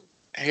ahead and do it.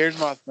 Here's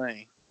my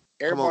thing.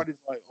 Everybody's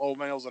like, oh,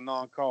 man, it was a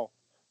non-call.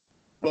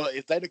 But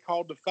if they'd have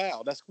called the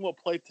foul, that's going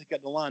to play tick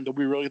at the line. Do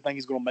we really think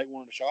he's going to make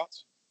one of the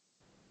shots?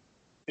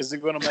 Is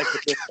it going to make a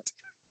difference?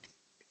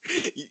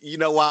 You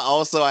know why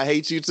also I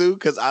hate you too?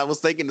 Because I was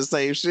thinking the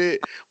same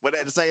shit. But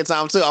at the same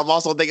time too, I'm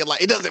also thinking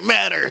it doesn't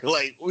matter.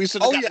 We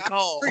should have got the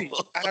call.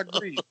 I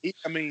agree.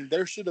 I mean,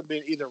 there should have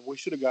been either we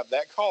should have got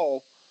that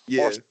call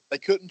or they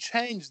couldn't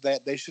change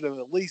that. They should have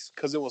at least,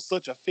 because it was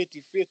such a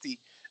 50-50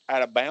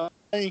 out of bounds,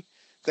 they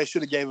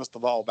should have gave us the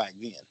ball back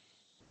then.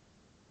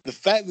 The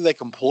fact that they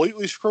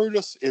completely screwed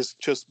us is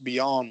just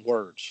beyond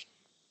words.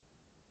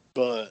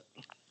 But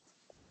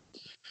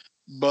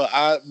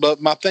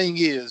my thing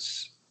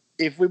is,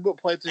 if we put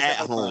play at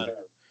home,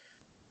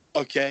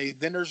 okay,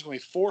 then there's going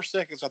to be 4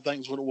 seconds, I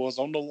think is what it was,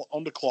 on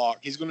the clock.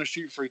 He's going to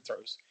shoot free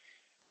throws.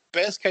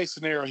 Best case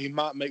scenario, he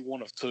might make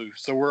one of 2.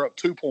 So we're up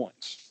 2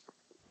 points.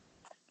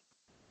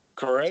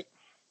 Correct?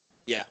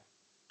 Yeah.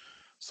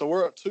 So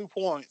we're up 2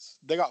 points.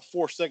 They got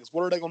 4 seconds.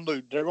 What are they going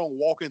to do? They're going to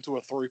walk into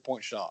a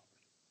 3-point shot.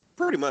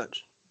 Pretty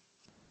much.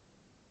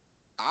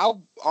 I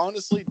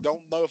honestly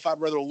don't know if I'd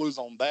rather lose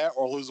on that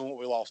or lose on what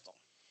we lost on.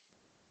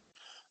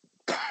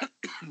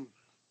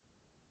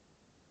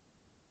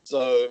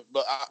 So,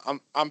 but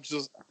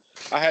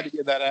I had to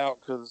get that out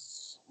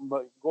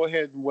but go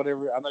ahead and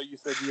whatever. I know you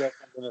said you have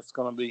something that's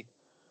going to be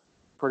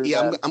pretty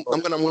Yeah, bad.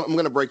 I'm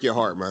gonna break your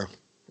heart, man.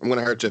 I'm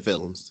gonna hurt your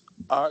feelings.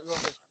 All right, go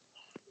ahead.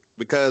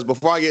 Because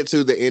before I get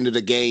to the end of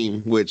the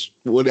game,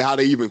 how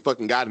they even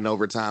fucking got in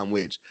overtime,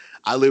 which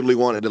I literally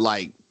wanted to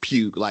like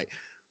puke. Like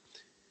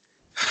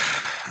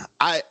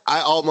I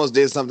almost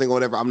did something or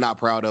whatever I'm not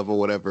proud of or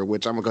whatever,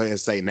 which I'm gonna go ahead and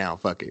say now.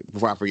 Fuck it,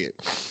 before I forget.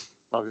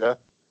 Okay.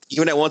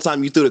 Even that one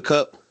time you threw the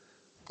cup.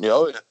 Yeah,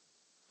 oh, yeah.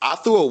 I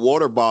threw a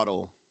water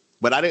bottle,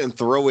 but I didn't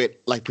throw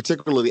it like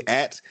particularly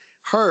at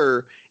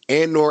her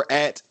and nor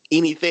at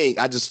anything.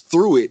 I just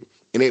threw it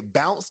and it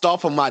bounced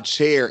off of my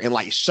chair and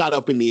like shot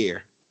up in the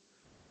air.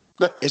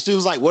 And she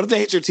was like, "What if they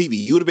hit your TV?"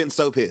 You would have been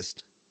so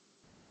pissed.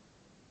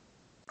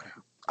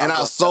 And I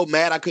was so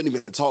mad I couldn't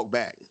even talk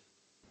back.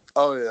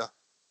 Oh yeah.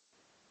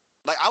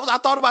 Like I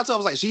thought about it. I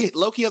was like, she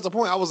low-key has a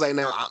point. I was like,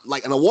 now,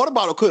 and a water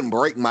bottle couldn't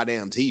break my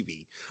damn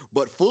TV,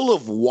 but full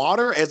of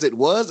water as it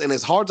was, and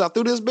as hard as I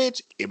threw this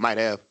bitch, it might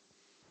have.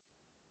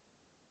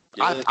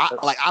 Yeah,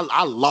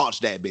 I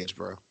launched that bitch,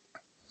 bro.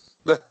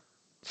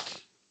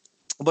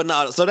 But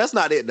no, so that's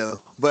not it though.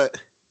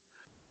 But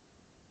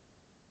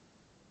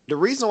the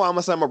reason why I'm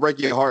gonna break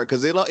your heart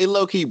because it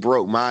low-key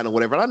broke mine or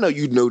whatever. And I know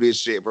you know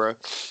this shit, bro.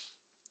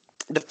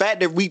 The fact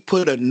that we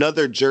put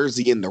another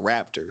jersey in the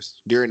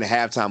Raptors during the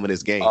halftime of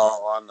this game.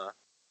 Oh, I know.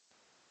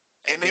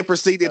 And then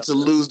proceeded to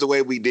lose the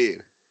way we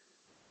did.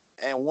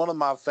 And one of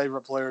my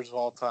favorite players of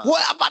all time.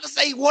 What I'm about to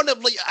say,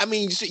 I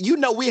mean, you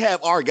know, we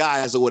have our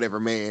guys or whatever,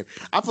 man.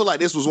 I feel like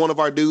this was one of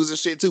our dudes and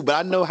shit too. But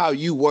I know how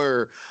you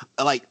were.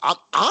 Like,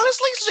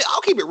 honestly, shit,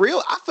 I'll keep it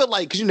real. I feel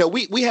like, because, you know,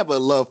 we have a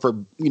love for,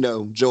 you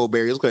know, Joel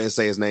Berry. Let's go ahead and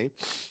say his name.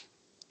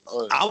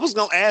 I was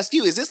gonna ask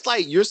you, is this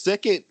like your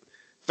second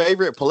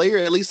favorite player,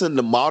 at least in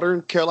the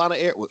modern Carolina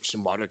era?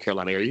 Modern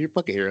Carolina era, you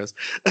fucking hear us.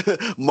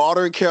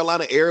 Modern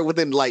Carolina era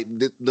within like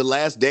the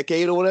last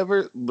decade or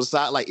whatever.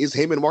 Besides, like, it's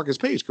him and Marcus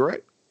Page,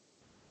 correct?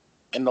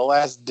 In the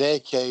last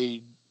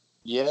decade,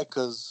 yeah,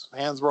 because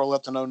Hansbrough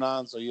left in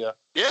 2009, so yeah.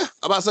 Yeah,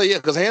 I'm about to say, yeah,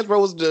 because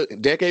Hansbrough was the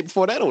decade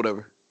before that or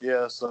whatever.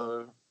 Yeah,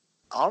 so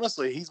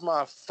honestly, he's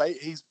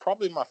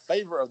probably my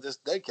favorite of this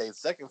decade,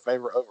 second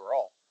favorite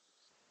overall.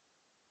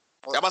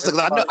 I'm about to say,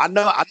 'cause I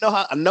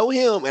know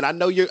him, and I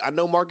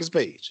know Marcus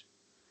Page.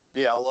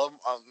 Yeah, I love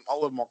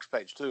Marcus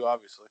Page too,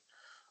 obviously.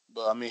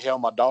 But I mean, hell,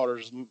 my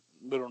daughter's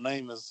middle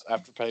name is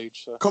after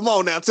Page. So. Come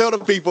on now, tell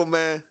the people,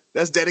 man.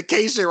 That's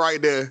dedication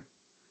right there.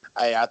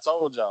 Hey, I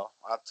told y'all,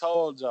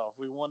 if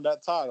we won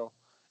that title,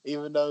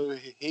 even though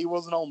he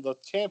wasn't on the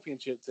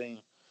championship team,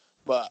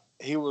 but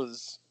he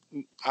was.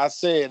 I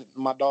said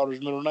my daughter's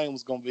middle name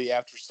was going to be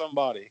after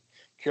somebody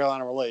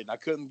Carolina related. I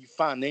couldn't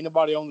find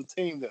anybody on the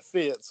team that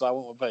fit, so I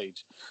went with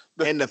Page.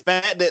 And the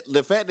fact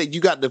that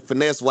you got the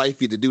finesse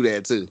wifey to do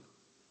that too.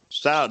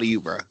 Shout out to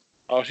you, bro.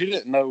 Oh, she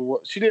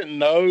didn't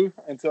know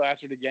until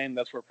after the game.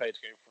 That's where Page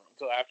came from.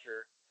 Until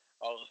after.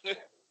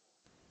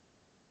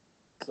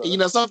 So, you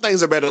know, some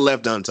things are better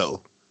left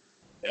untold.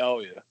 Oh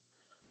yeah.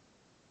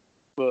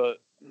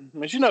 But I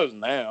mean, she knows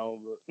now.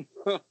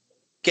 But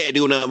can't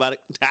do nothing about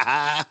it.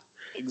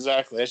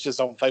 Exactly. It's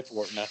just on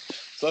paperwork now.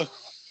 So.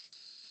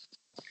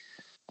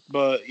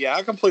 But yeah,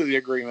 I completely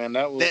agree, man.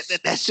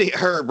 That shit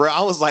hurt, bro.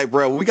 I was like,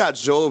 bro, we got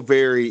Joel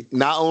Berry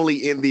not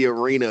only in the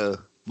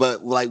arena,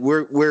 but like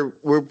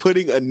we're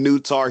putting a new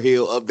Tar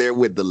Heel up there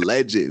with the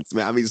legends,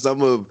 man. I mean,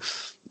 some of,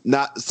 and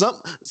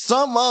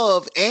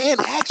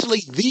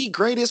actually the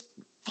greatest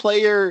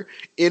player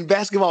in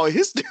basketball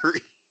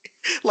history.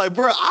 Like,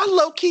 bro, I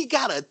low key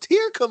got a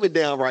tear coming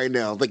down right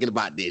now thinking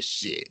about this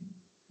shit.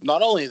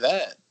 Not only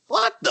that,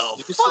 what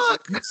the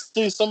fuck?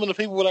 See some of the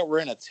people that were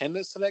in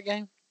attendance to that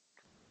game.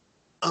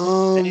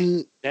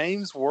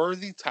 James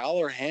Worthy,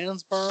 Tyler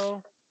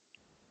Hansbrough,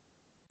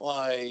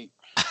 like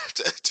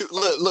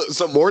look,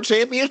 some more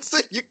champions.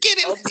 You're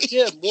kidding me?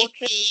 Yeah, more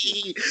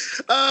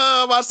champions.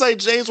 I say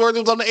James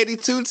Worthy was on the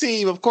 '82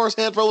 team. Of course,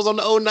 Hansbrough was on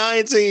the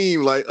 '09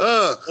 team. Like,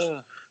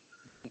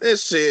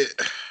 this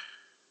shit.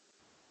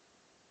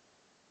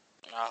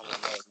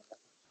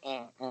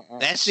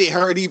 That shit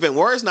hurt even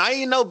worse. Now I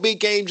ain't know Big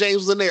Game James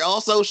was in there.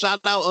 Also, shout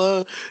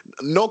out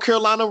North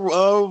Carolina.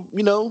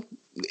 You know.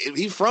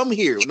 He's from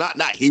here,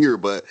 not here,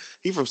 but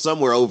he's from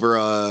somewhere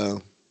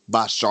over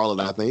by Charlotte,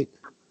 I think.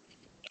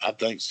 I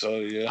think so,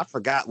 yeah. I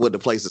forgot what the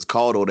place is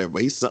called or whatever,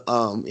 but he's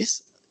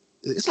it's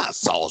not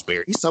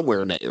Salisbury. He's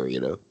somewhere in that area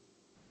though.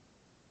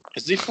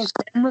 Is he from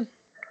Cameron?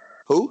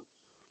 Who?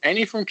 Ain't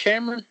he from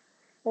Cameron,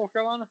 North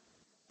Carolina?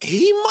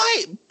 He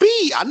might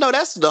be. I know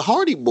that's the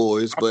Hardy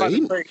Boys, but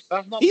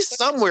he's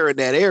somewhere in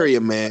that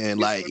area, man.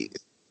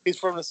 He's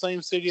from the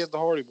same city as the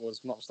Hardy Boys,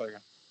 if I'm not mistaken.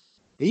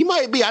 He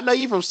might be. I know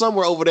you from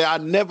somewhere over there I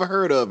never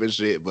heard of and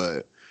shit,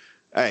 but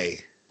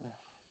hey,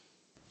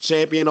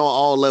 champion on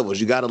all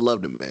levels. You gotta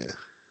love them, man.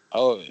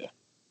 Oh yeah.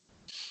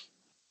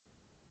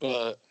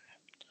 But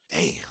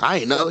damn, I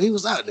ain't know he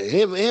was out there.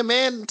 Him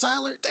and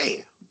Tyler.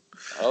 Damn.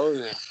 Oh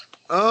yeah.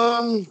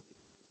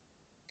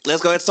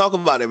 Let's go ahead and talk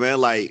about it, man.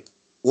 Like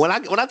when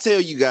I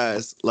tell you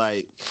guys,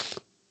 like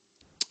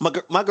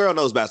my girl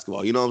knows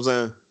basketball. You know what I'm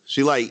saying?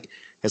 She like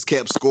has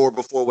kept score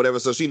before, whatever,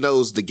 so she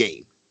knows the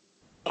game.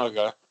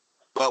 Okay.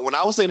 But when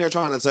I was sitting here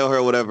trying to tell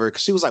her whatever,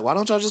 she was like, why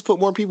don't y'all just put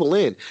more people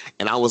in?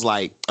 And I was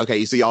like, okay,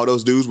 you see all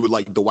those dudes with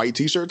like the white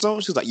t-shirts on?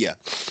 She's like, yeah.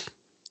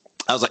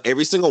 I was like,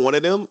 every single one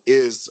of them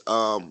is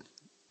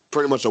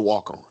pretty much a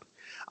walk-on.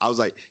 I was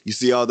like, you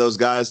see all those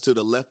guys to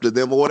the left of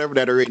them or whatever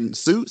that are in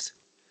suits?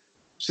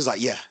 She's like,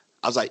 yeah.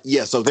 I was like,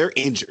 yeah, so they're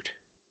injured.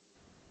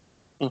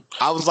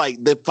 I was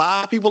like, the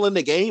 5 people in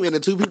the game and the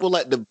 2 people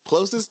at the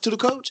closest to the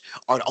coach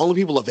are the only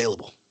people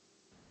available.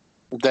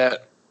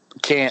 That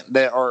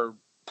are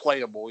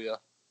playable, yeah.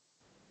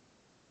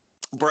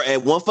 Bro,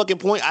 at one fucking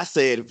point, I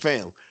said,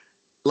 fam,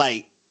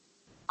 like,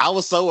 I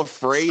was so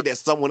afraid that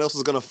someone else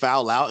was going to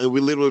foul out, and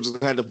we literally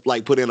just had to,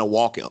 like, put in a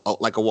walk-in,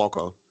 like a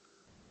walk-on.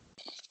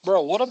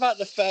 Bro, what about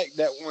the fact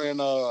that when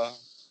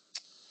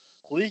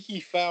Leaky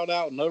fouled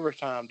out in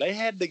overtime, they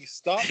had to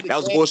stop the game? That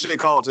was a bullshit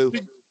call, too.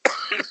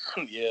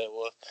 Yeah, it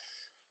was.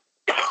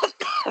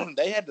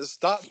 They had to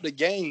stop the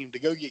game to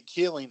go get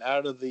Killing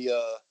out of the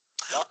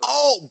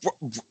Oh,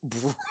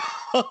 bro.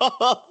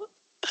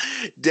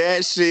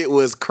 That shit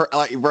was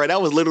like, bro.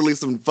 That was literally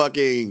some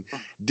fucking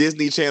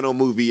Disney Channel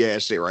movie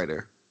ass shit right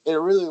there. It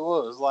really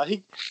was.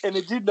 Like, and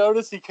did you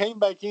notice he came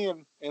back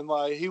in and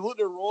like he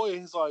looked at Roy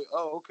and he's like,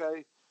 "Oh,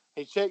 okay."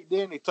 He checked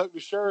in. He tucked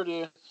his shirt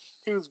in.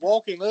 He was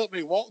walking up.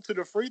 He walked to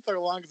the free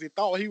throw line because he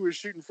thought he was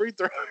shooting free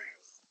throws.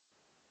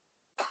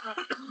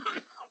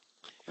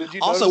 Did you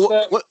also notice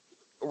that? what?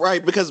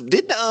 Right, because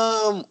didn't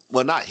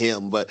well, not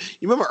him, but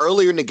you remember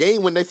earlier in the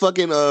game when they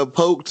fucking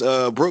poked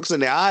Brooks in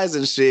the eyes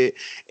and shit,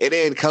 and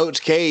then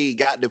Coach K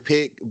got to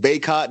pick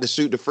Baycott to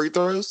shoot the free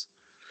throws.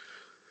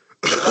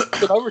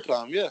 In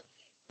overtime, yeah.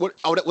 What?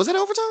 Oh, was that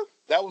overtime?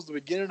 That was the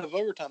beginning of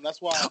overtime.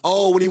 That's why.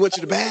 Oh, when he went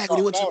to the bag, when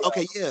he went to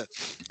okay, yeah,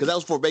 because that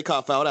was before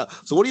Baycott fouled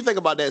out. So, what do you think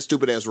about that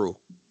stupid ass rule?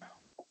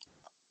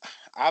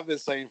 I've been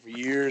saying for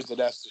years that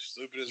that's the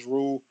stupidest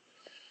rule.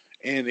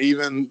 And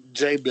even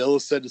Jay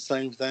Billis said the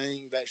same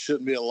thing. That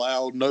shouldn't be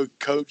allowed. No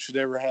coach should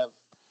ever have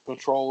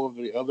control of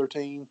the other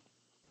team.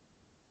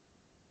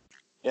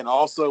 And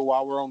also,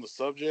 while we're on the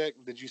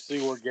subject, did you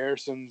see where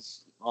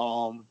Garrison's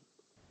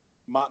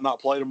might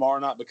not play tomorrow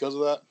night because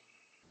of that?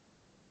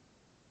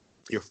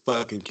 You're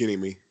fucking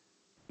kidding me.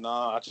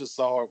 Nah, I just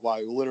saw it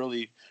like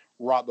literally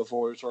right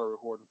before we started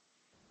recording.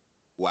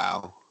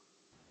 Wow.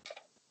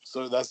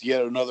 So that's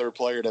yet another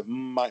player that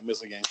might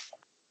miss a game.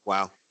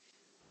 Wow.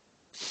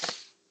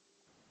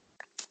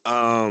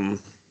 I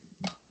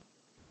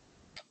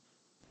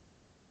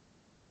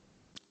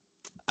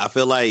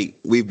feel like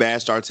we've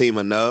bashed our team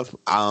enough.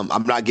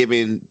 I'm not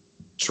giving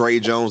Trey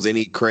Jones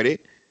any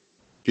credit.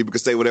 People can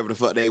say whatever the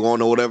fuck they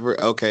want or whatever.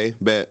 Okay,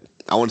 bet.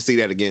 I want to see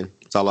that again.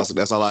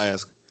 That's all I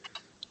ask.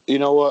 You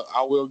know what?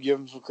 I will give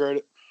him some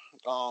credit.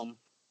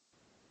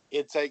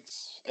 It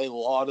takes a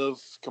lot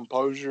of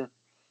composure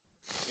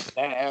in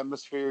that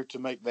atmosphere to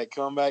make that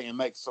comeback and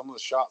make some of the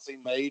shots he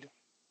made.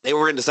 They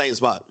were in the same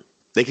spot.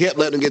 They kept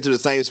letting them get to the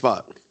same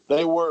spot.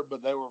 They were,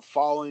 but they were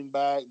falling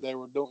back. They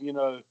were doing,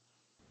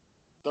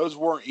 those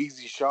weren't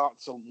easy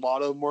shots. A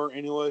lot of them were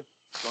anyway.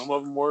 Some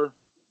of them were.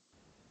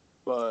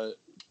 But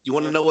you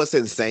want to know what's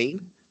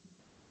insane?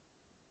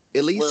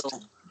 At least,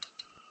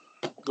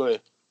 go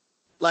ahead.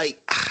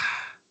 Like,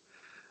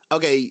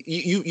 okay,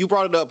 you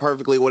brought it up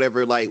perfectly.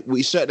 Whatever. Like,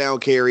 we shut down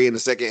Kerry in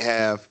the second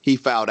half. He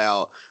fouled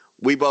out.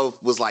 We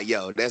both was like,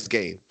 "Yo, that's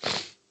game."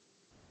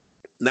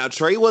 Now,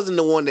 Trey wasn't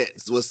the one that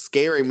was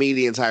scaring me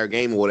the entire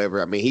game or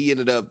whatever. I mean, he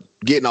ended up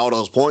getting all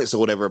those points or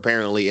whatever,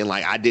 apparently, and,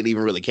 like, I didn't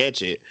even really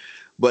catch it.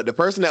 But the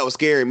person that was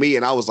scaring me,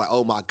 and I was like,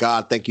 oh, my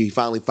God, thank you, he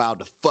finally fouled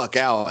the fuck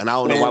out. And I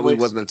don't know why we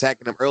wasn't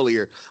attacking him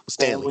earlier, was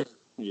Stanley.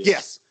 Yeah.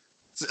 Yes.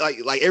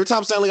 Like, every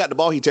time Stanley got the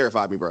ball, he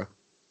terrified me, bro.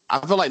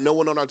 I feel like no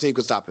one on our team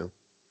could stop him.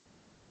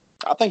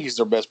 I think he's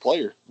their best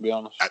player, to be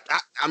honest.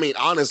 I mean,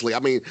 honestly,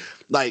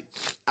 like,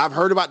 I've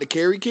heard about the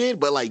Kerry kid,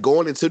 but, like,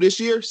 going into this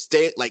year,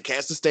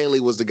 Cassius Stanley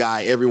was the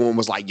guy everyone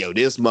was like, yo,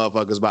 this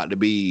motherfucker's about to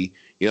be,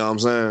 you know what I'm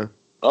saying?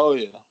 Oh,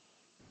 yeah.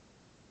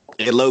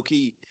 And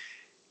low-key,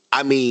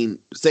 I mean,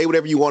 say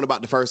whatever you want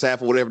about the first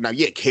half or whatever. Now,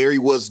 yeah, Kerry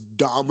was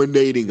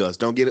dominating us.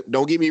 Don't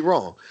get me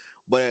wrong.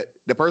 But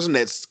the person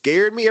that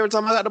scared me every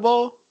time I got the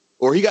ball,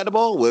 or he got the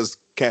ball, was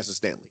Cassius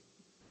Stanley.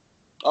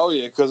 Oh,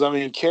 yeah, because,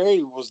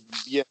 Kerry was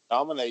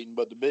dominating,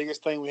 but the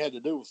biggest thing we had to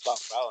do was stop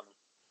fouling him.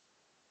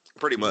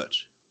 Pretty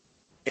much.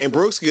 And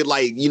Brooks could,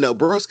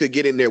 Brooks could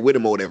get in there with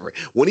him or whatever.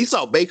 When he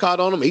saw Baycott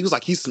on him, he was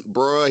like, he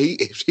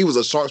was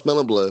a shark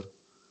smelling blood.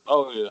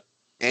 Oh, yeah.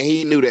 And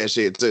he knew that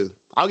shit, too.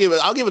 I'll give it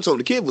to him.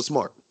 The kid was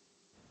smart.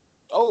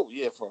 Oh,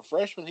 yeah, for a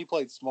freshman, he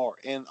played smart.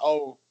 And,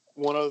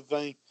 one other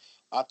thing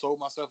I told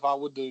myself I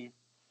would do,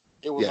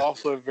 it was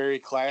also very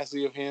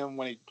classy of him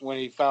when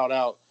he fouled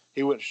out,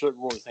 he went and shook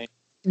Roy's hand.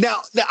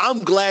 Now, I'm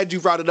glad you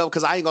brought it up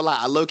because I ain't gonna lie,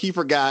 I low-key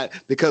forgot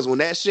because when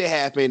that shit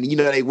happened,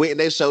 they went and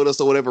they showed us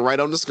or whatever right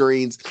on the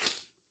screens,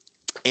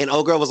 and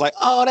old girl was like,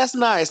 "Oh, that's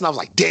nice," and I was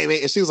like, "Damn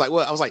it!" And she was like,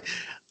 "What?" I was like,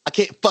 "I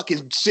can't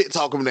fucking shit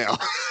talk him now."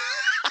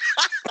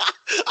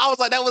 I was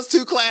like, "That was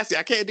too classy.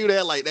 I can't do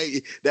that. Like,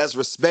 that's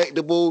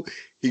respectable.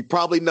 He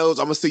probably knows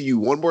I'm gonna see you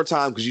one more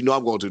time because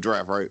I'm going to the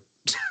draft, right?"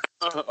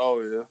 Oh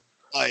yeah.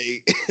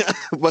 Like,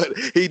 but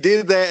he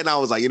did that, and I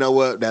was like, you know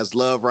what? That's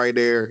love right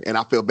there. And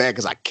I feel bad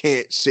because I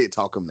can't shit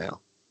talk him now.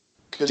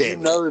 Because you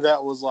know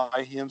that was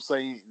like him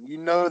saying,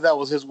 that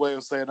was his way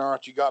of saying, all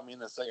right, you got me in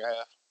the second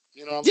half.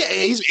 You know what I'm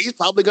saying? He's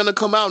probably gonna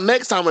come out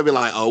next time and be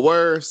like, oh,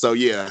 word. So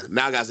yeah,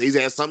 now guys, he's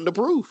had something to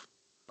prove.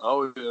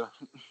 Oh yeah.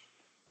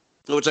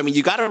 Which I mean,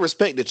 you gotta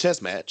respect the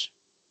chess match.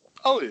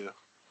 Oh yeah.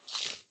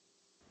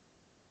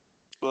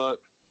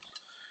 But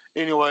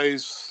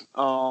anyways,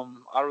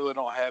 I really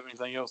don't have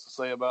anything else to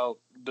say about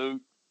Duke.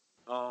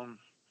 I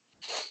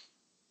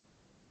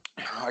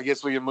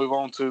guess we can move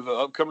on to the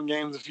upcoming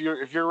games if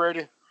you're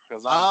ready.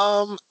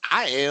 I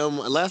am.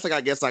 Last thing I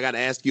guess I got to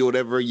ask you,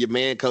 whatever your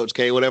man, Coach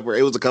K, whatever.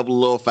 It was a couple of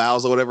little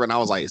fouls or whatever, and I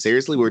was like,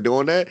 seriously, we're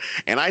doing that?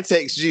 And I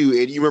text you,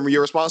 and you remember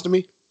your response to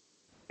me?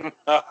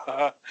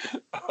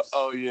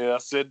 Oh yeah, I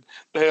said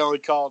they only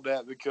called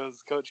that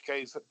because Coach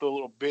K threw a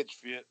little bitch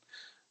fit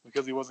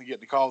because he wasn't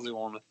getting the calls he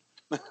wanted.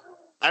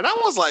 And I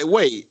was like,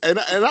 wait, and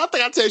I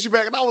think I text you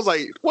back, and I was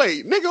like,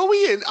 wait, nigga, are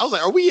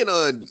we in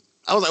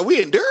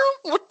Durham?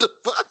 What the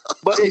fuck?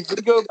 But if you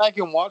go back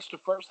and watch the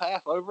first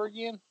half over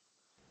again,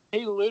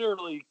 he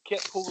literally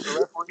kept pulling the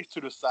referees to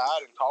the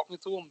side and talking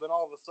to them. Then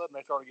all of a sudden,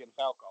 they started getting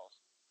foul calls.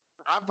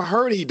 I've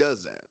heard he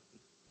does that.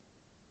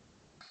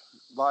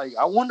 Like,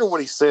 I wonder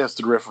what he says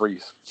to the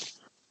referees.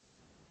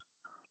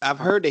 I've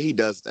heard that he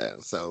does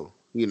that, so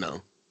you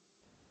know.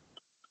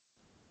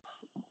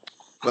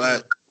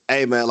 But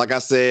hey, man, like I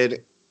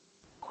said,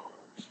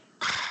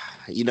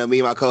 you know, me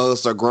and my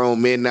co-hosts are grown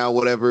men now.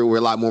 Whatever, we're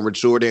a lot more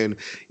mature than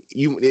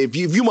you. If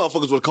you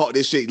motherfuckers would have caught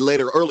this shit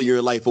earlier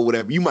in life or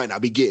whatever, you might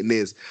not be getting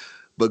this.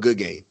 But good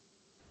game.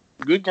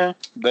 Good game.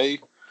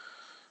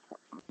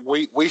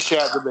 We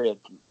shot the bed.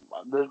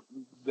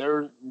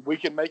 There we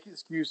can make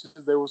excuses.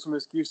 There were some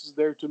excuses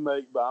there to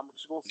make, but I'm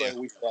just gonna say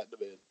we shot the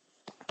bed.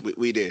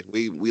 We did.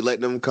 We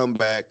let them come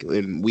back,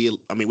 and we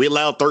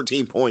allowed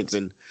 13 points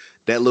in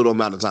that little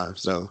amount of time.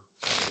 So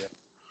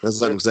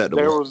that's unacceptable.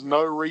 There was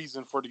no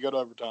reason for it to go to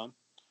overtime.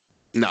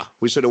 No,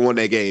 we should have won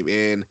that game.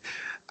 And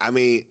I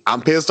mean,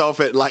 I'm pissed off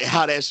at like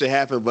how that shit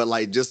happened, but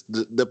like just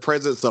the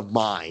presence of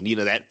mind, you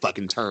know, that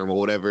fucking term or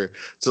whatever,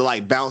 to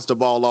like bounce the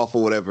ball off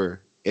or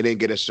whatever and then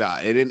get a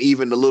shot. And then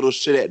even the little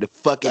shit at the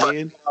fucking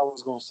end. I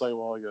was gonna say a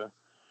while ago.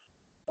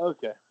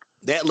 Okay.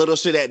 That little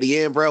shit at the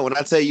end, bro. When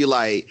I tell you,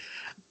 like,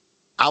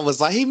 I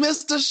was like, he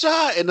missed a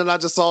shot, and then I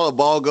just saw a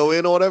ball go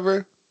in or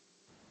whatever.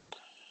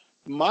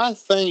 My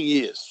thing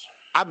is,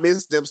 I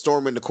missed them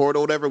storming the court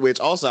or whatever,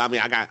 which also, I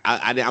mean,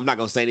 I'm not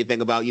going to say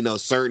anything about, you know,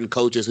 certain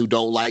coaches who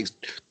don't like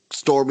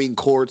storming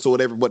courts or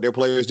whatever, but their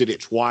players did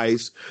it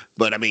twice.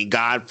 But, I mean,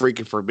 God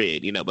freaking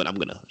forbid, you know, but I'm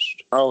going to hush.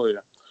 Oh, yeah.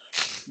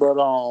 But,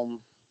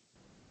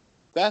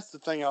 that's the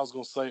thing I was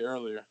going to say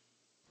earlier.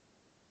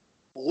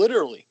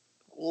 Literally,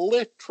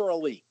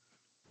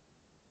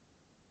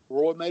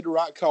 Roy made the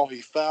right call.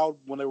 He fouled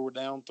when they were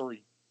down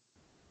 3.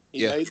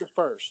 He made the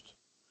first.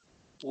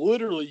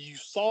 Literally, you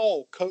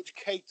saw Coach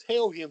K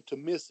tell him to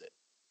miss it.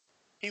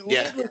 He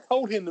literally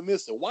told him to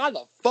miss it. Why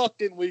the fuck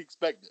didn't we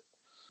expect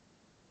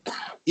it?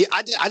 Yeah,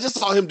 I just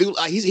saw him do.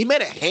 He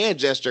made a hand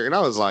gesture, and I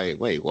was like,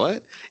 "Wait,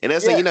 what?" And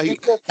that's you know, he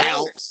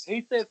bounce.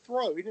 He said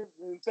throw. He didn't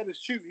instead of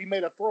shoot. He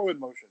made a throw-in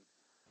motion.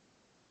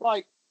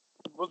 Like,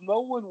 was no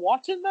one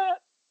watching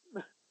that?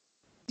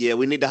 Yeah,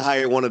 we need to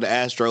hire one of the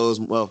Astros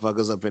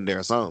motherfuckers up in there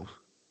or something.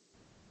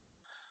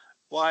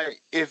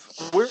 Like, if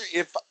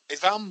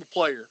I'm the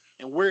player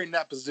and we're in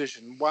that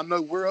position, well, I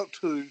know we're up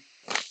to,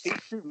 he's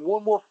shooting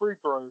one more free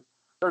throw,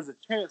 there's a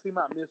chance he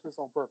might miss this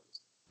on purpose.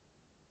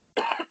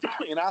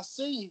 And I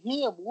see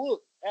him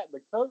look at the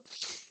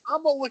coach.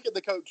 I'm going to look at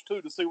the coach,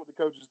 too, to see what the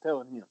coach is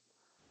telling him.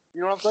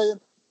 You know what I'm saying?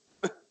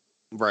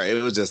 Right.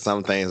 It was just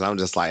some things. I'm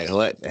just like,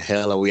 what the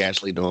hell are we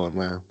actually doing,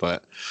 man?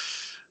 But,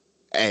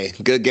 hey,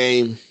 good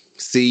game.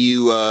 See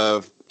you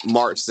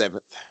March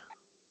 7th.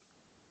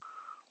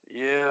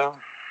 Yeah.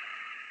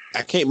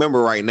 I can't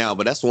remember right now,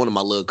 but that's one of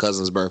my little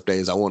cousin's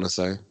birthdays, I want to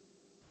say.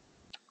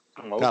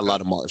 Okay. Got a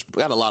lot of March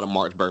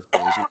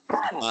birthdays.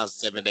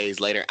 7 days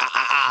later.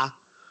 Hell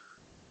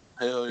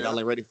yeah. Y'all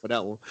ain't ready for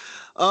that one.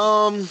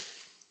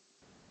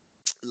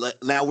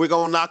 Now we're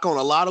gonna knock on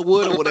a lot of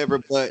wood or whatever,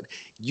 but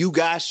you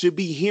guys should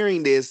be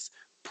hearing this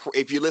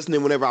if you're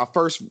listening whenever I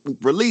first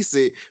release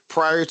it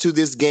prior to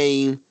this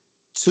game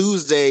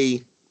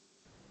Tuesday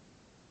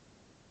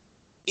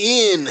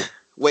in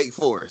Wake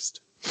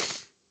Forest.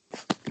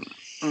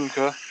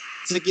 Okay.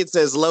 Tickets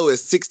as low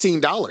as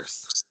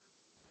 $16.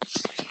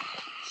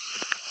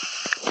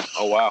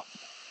 Oh wow.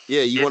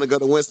 Yeah, you want to go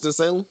to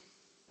Winston-Salem?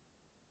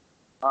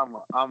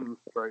 I'm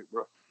straight,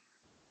 bro.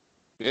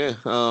 Yeah.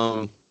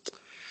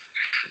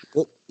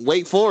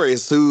 Wake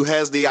Forest, who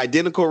has the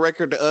identical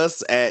record to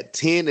us at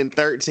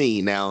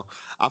 10-13. Now,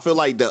 I feel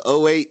like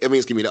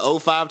the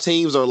 05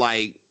 teams are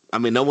like, I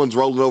mean, no one's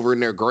rolling over in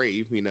their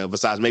grave, you know,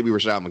 besides maybe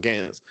Rashad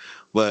McCants.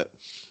 But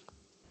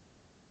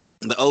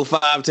the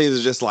 05 teams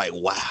are just like,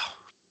 wow.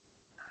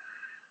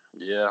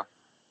 Yeah.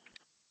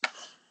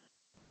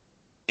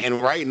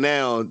 And right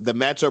now, the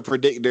matchup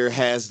predictor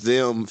has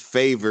them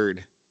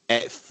favored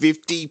at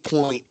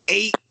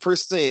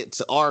 50.8%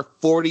 to our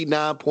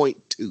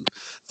 49.2%.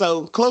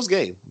 So close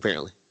game,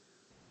 apparently.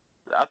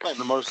 I think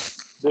the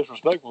most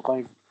disrespectful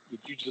thing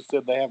that you just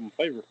said they have in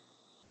favor.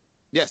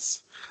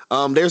 Yes.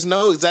 There's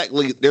no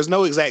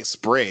exact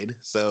spread,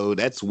 so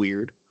that's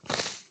weird.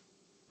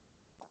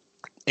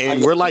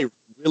 And we're like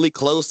really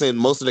close in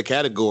most of the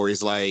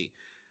categories. Like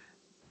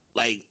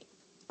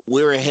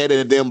we're ahead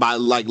of them by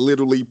like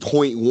literally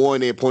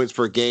 0.1 in points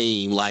per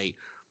game, like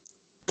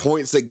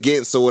points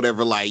against or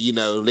whatever. Like, you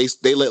know,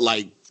 they let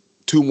like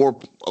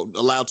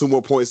allow 2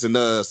 more points than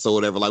us or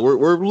whatever. Like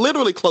we're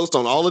literally close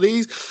on all of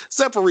these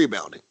except for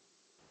rebounding.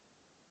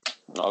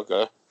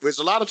 Okay. Which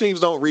a lot of teams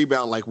don't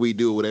rebound like we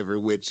do or whatever,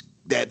 which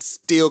that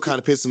still kind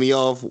of pisses me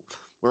off.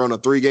 We're on a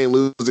 3-game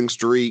losing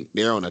streak.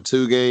 They're on a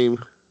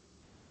 2-game.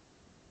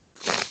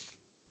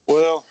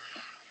 Well,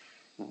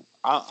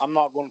 I'm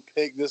not going to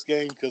pick this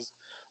game because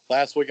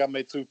last week I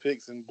made 2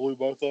 picks and blew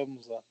both of them.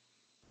 So.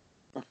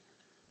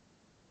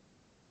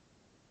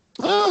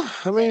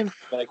 I mean,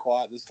 stay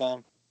quiet this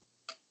time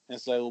and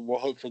say we'll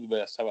hope for the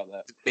best. How about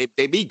that?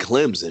 They beat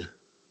Clemson.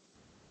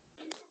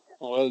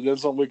 Well,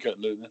 that's something we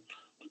couldn't do then.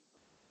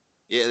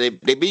 Yeah,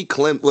 they beat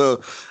Clemson.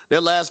 Well,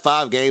 their last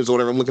 5 games or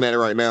whatever, I'm looking at it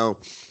right now.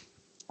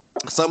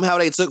 Somehow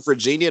they took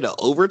Virginia to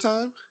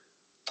overtime.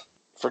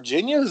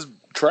 Virginia's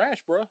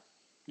trash, bro.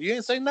 You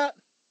ain't seen that?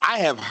 I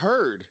have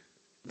heard.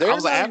 They're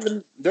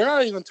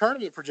not even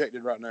tournament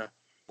projected right now.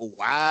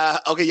 Wow.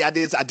 Okay, yeah,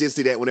 I did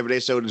see that whenever they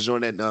showed the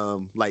joint at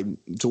like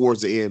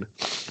towards the end.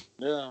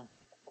 Yeah.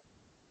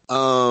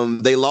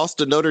 They lost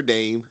to Notre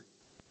Dame.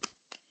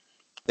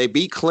 They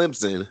beat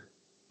Clemson.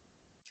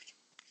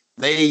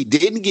 They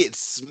didn't get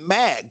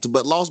smacked,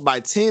 but lost by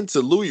 10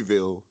 to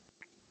Louisville.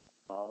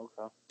 Oh,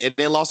 okay. And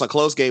then lost a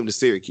close game to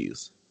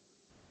Syracuse.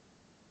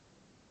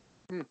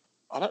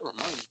 Oh, that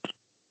reminds me.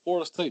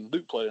 Florida State and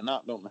Duke play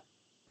tonight, don't they?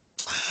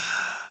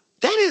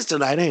 That is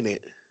tonight, ain't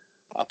it?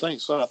 I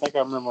think so. I think I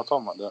remember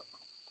talking about that.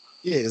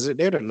 Yeah,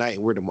 they're tonight.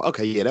 We're tomorrow.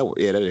 Okay, yeah,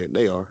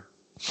 they are.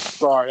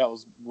 Sorry, that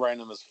was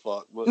random as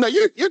fuck. But no,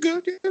 you're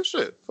good. Yeah,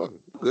 shit, fucking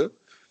good.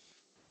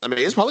 I mean,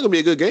 it's probably gonna be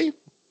a good game.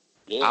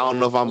 Yeah, I don't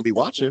know if I'm gonna be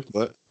watching,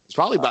 but it's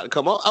probably about to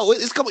come on. Oh,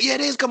 it's coming. Yeah,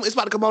 it is coming. It's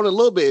about to come on in a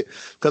little bit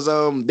because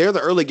they're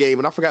the early game,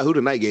 and I forgot who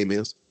the night game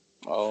is.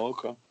 Oh,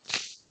 okay.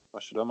 I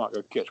might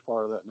go catch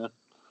part of that then.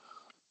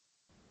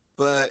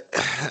 But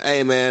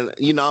hey, man,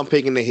 you know I'm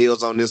picking the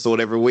heels on this or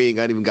whatever. We ain't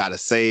even got to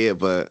say it,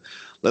 but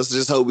let's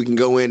just hope we can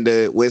go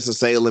into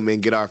Winston-Salem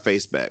and get our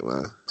face back,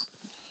 man.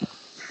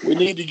 We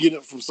need to get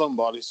it from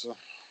somebody. So,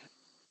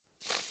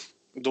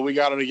 do we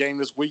got a game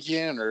this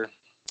weekend or?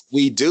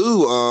 We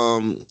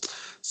do.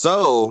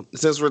 So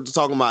since we're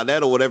talking about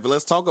that or whatever,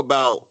 let's talk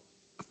about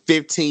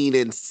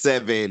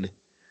 15-7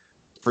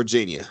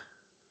 Virginia.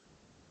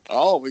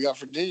 Oh, we got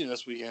Virginia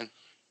this weekend.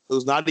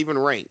 Who's not even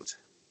ranked,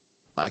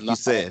 like you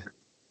said.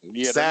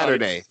 Yeah,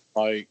 Saturday,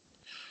 like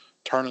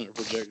tournament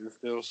projected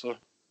still. So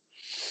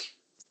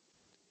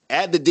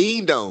at the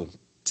Dean Dome,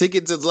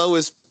 tickets as low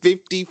as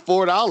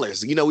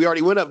 $54. You know, we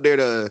already went up there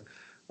to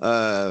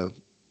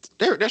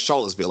they're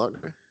Charlottesville,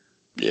 aren't they?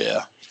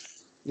 Yeah,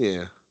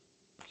 yeah.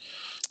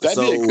 That'd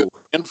be a good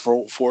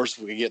info for us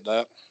if we could get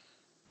that.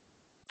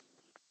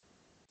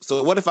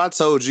 So what if I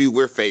told you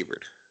we're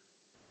favored?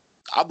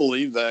 I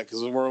believe that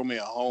because we're only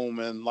at home,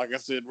 and like I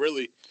said,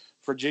 really,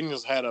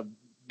 Virginia's had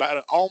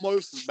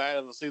almost as bad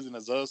of a season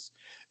as us,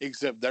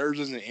 except theirs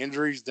isn't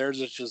injuries. Theirs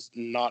is just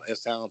not as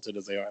talented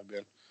as they have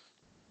been.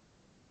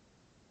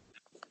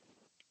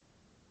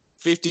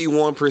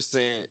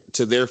 51%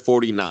 to their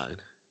 49%.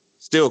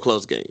 Still a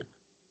close game.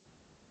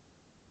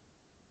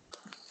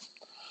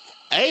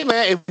 Hey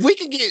man, if we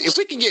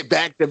can get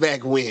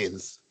back-to-back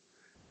wins,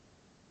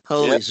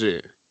 holy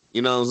shit!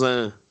 You know what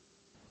I'm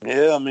saying?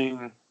 Yeah, I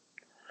mean,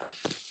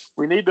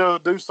 we need to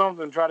do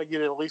something, try to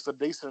get at least a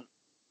decent.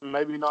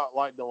 Maybe not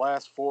like the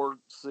last 4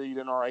 seed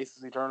in our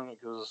ACC tournament,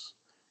 because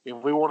if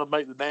we want to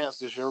make the dance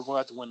this year, we're going to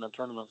have to win the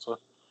tournament. So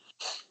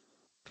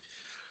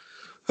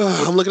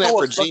I'm looking at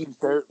Virginia.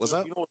 What's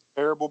up? You know what's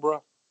terrible,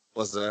 bro?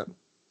 What's that?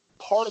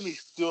 Part of me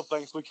still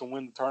thinks we can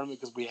win the tournament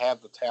because we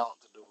have the talent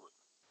to do it.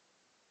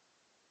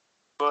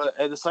 But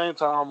at the same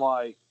time,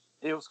 like,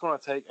 it was going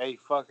to take a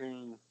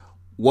fucking...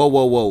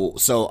 Whoa.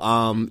 So,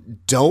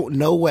 don't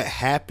know what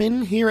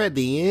happened here at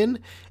the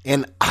end.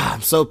 And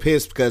I'm so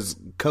pissed because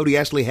Cody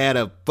actually had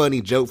a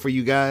funny joke for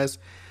you guys.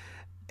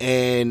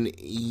 And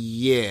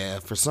yeah,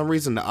 for some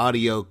reason the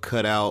audio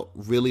cut out.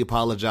 Really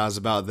apologize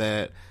about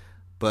that.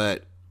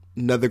 But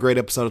another great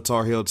episode of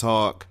Tar Heel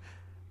Talk.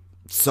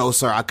 So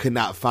sorry I could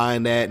not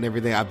find that and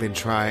everything. I've been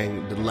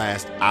trying the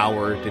last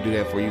hour to do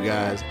that for you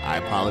guys. I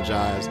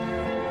apologize.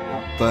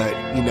 But,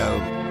 you know,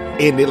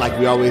 end it like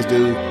we always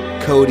do.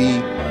 Cody,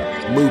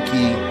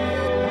 Mookie,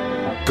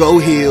 go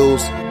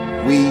Heels.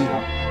 We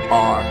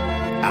are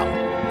out.